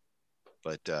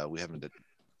 But we haven't, I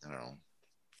don't know,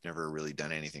 never really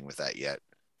done anything with that yet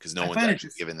because no one's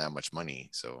actually given that much money.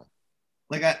 So,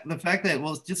 like, the fact that,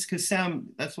 well, just because Sam,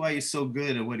 that's why he's so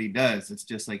good at what he does. It's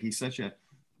just like he's such a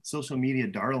social media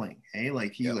darling. Hey,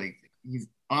 like he's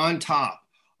on top.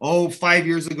 Oh, 5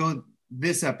 years ago,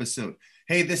 this episode.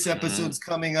 Hey, this episode's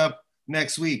coming up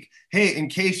next week. Hey, in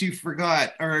case you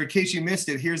forgot or in case you missed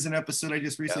it, here's an episode I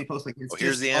just recently posted. Like,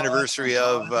 here's the anniversary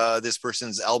of this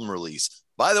person's album release.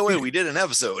 By the way, we did an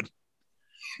episode.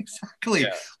 Exactly.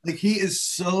 Yeah. Like, he is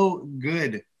so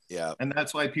good. Yeah. And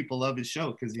that's why people love his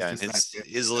show, because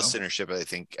his listenership, I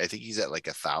think he's at like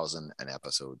 1,000 an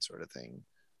episode sort of thing.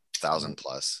 1,000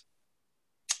 plus.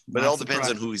 But it all depends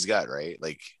on who he's got, right?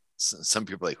 Like, some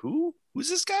people are like, who's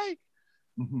this guy?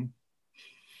 Mm-hmm.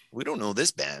 We don't know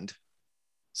this band.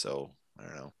 So I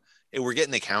don't know. Hey, we're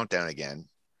getting the countdown again.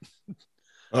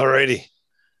 Alrighty.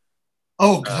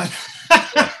 Oh God.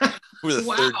 We're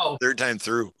the third time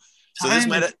through. So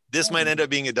this might end up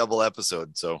being a double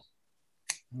episode. So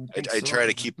I try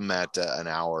to keep them at an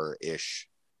hour ish.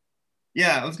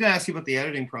 Yeah, I was gonna ask you about the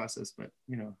editing process, but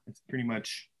it's pretty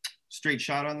much straight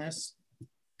shot on this.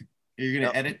 You're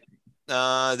gonna edit?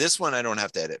 This one I don't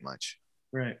have to edit much.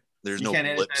 Right. There's no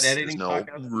blips. There's none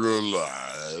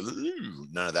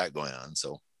of that going on.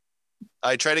 So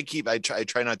I try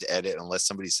not to edit unless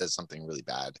somebody says something really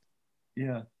bad.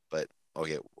 Yeah. But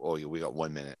okay. Oh, we got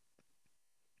 1 minute.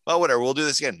 Well, whatever. We'll do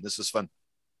this again. This was fun.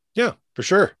 Yeah, for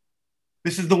sure.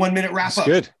 This is the 1 minute wrap up.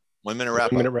 Good. 1 minute wrap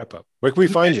up. 1 minute wrap up. Where can we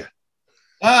find you?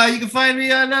 You can find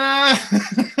me on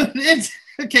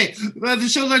okay. The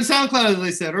show's on SoundCloud, as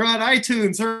I said, or on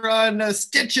iTunes, or on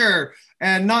Stitcher,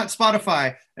 and not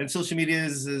Spotify. And social media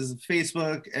is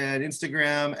Facebook and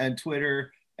Instagram and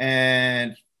Twitter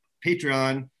and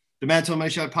Patreon. The Mantle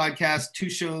Money Shot podcast, 2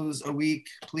 shows a week.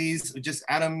 Please, just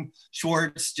Adam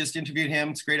Schwartz, just interviewed him.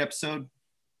 It's a great episode.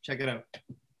 Check it out.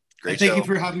 Great. And thank you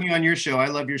for having me on your show. I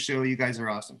love your show. You guys are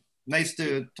awesome. Nice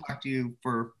to talk to you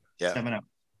for 7 hours.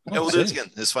 Yeah, we'll do this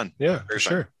again. It's fun. Yeah, for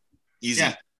sure. Easy.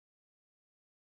 Yeah.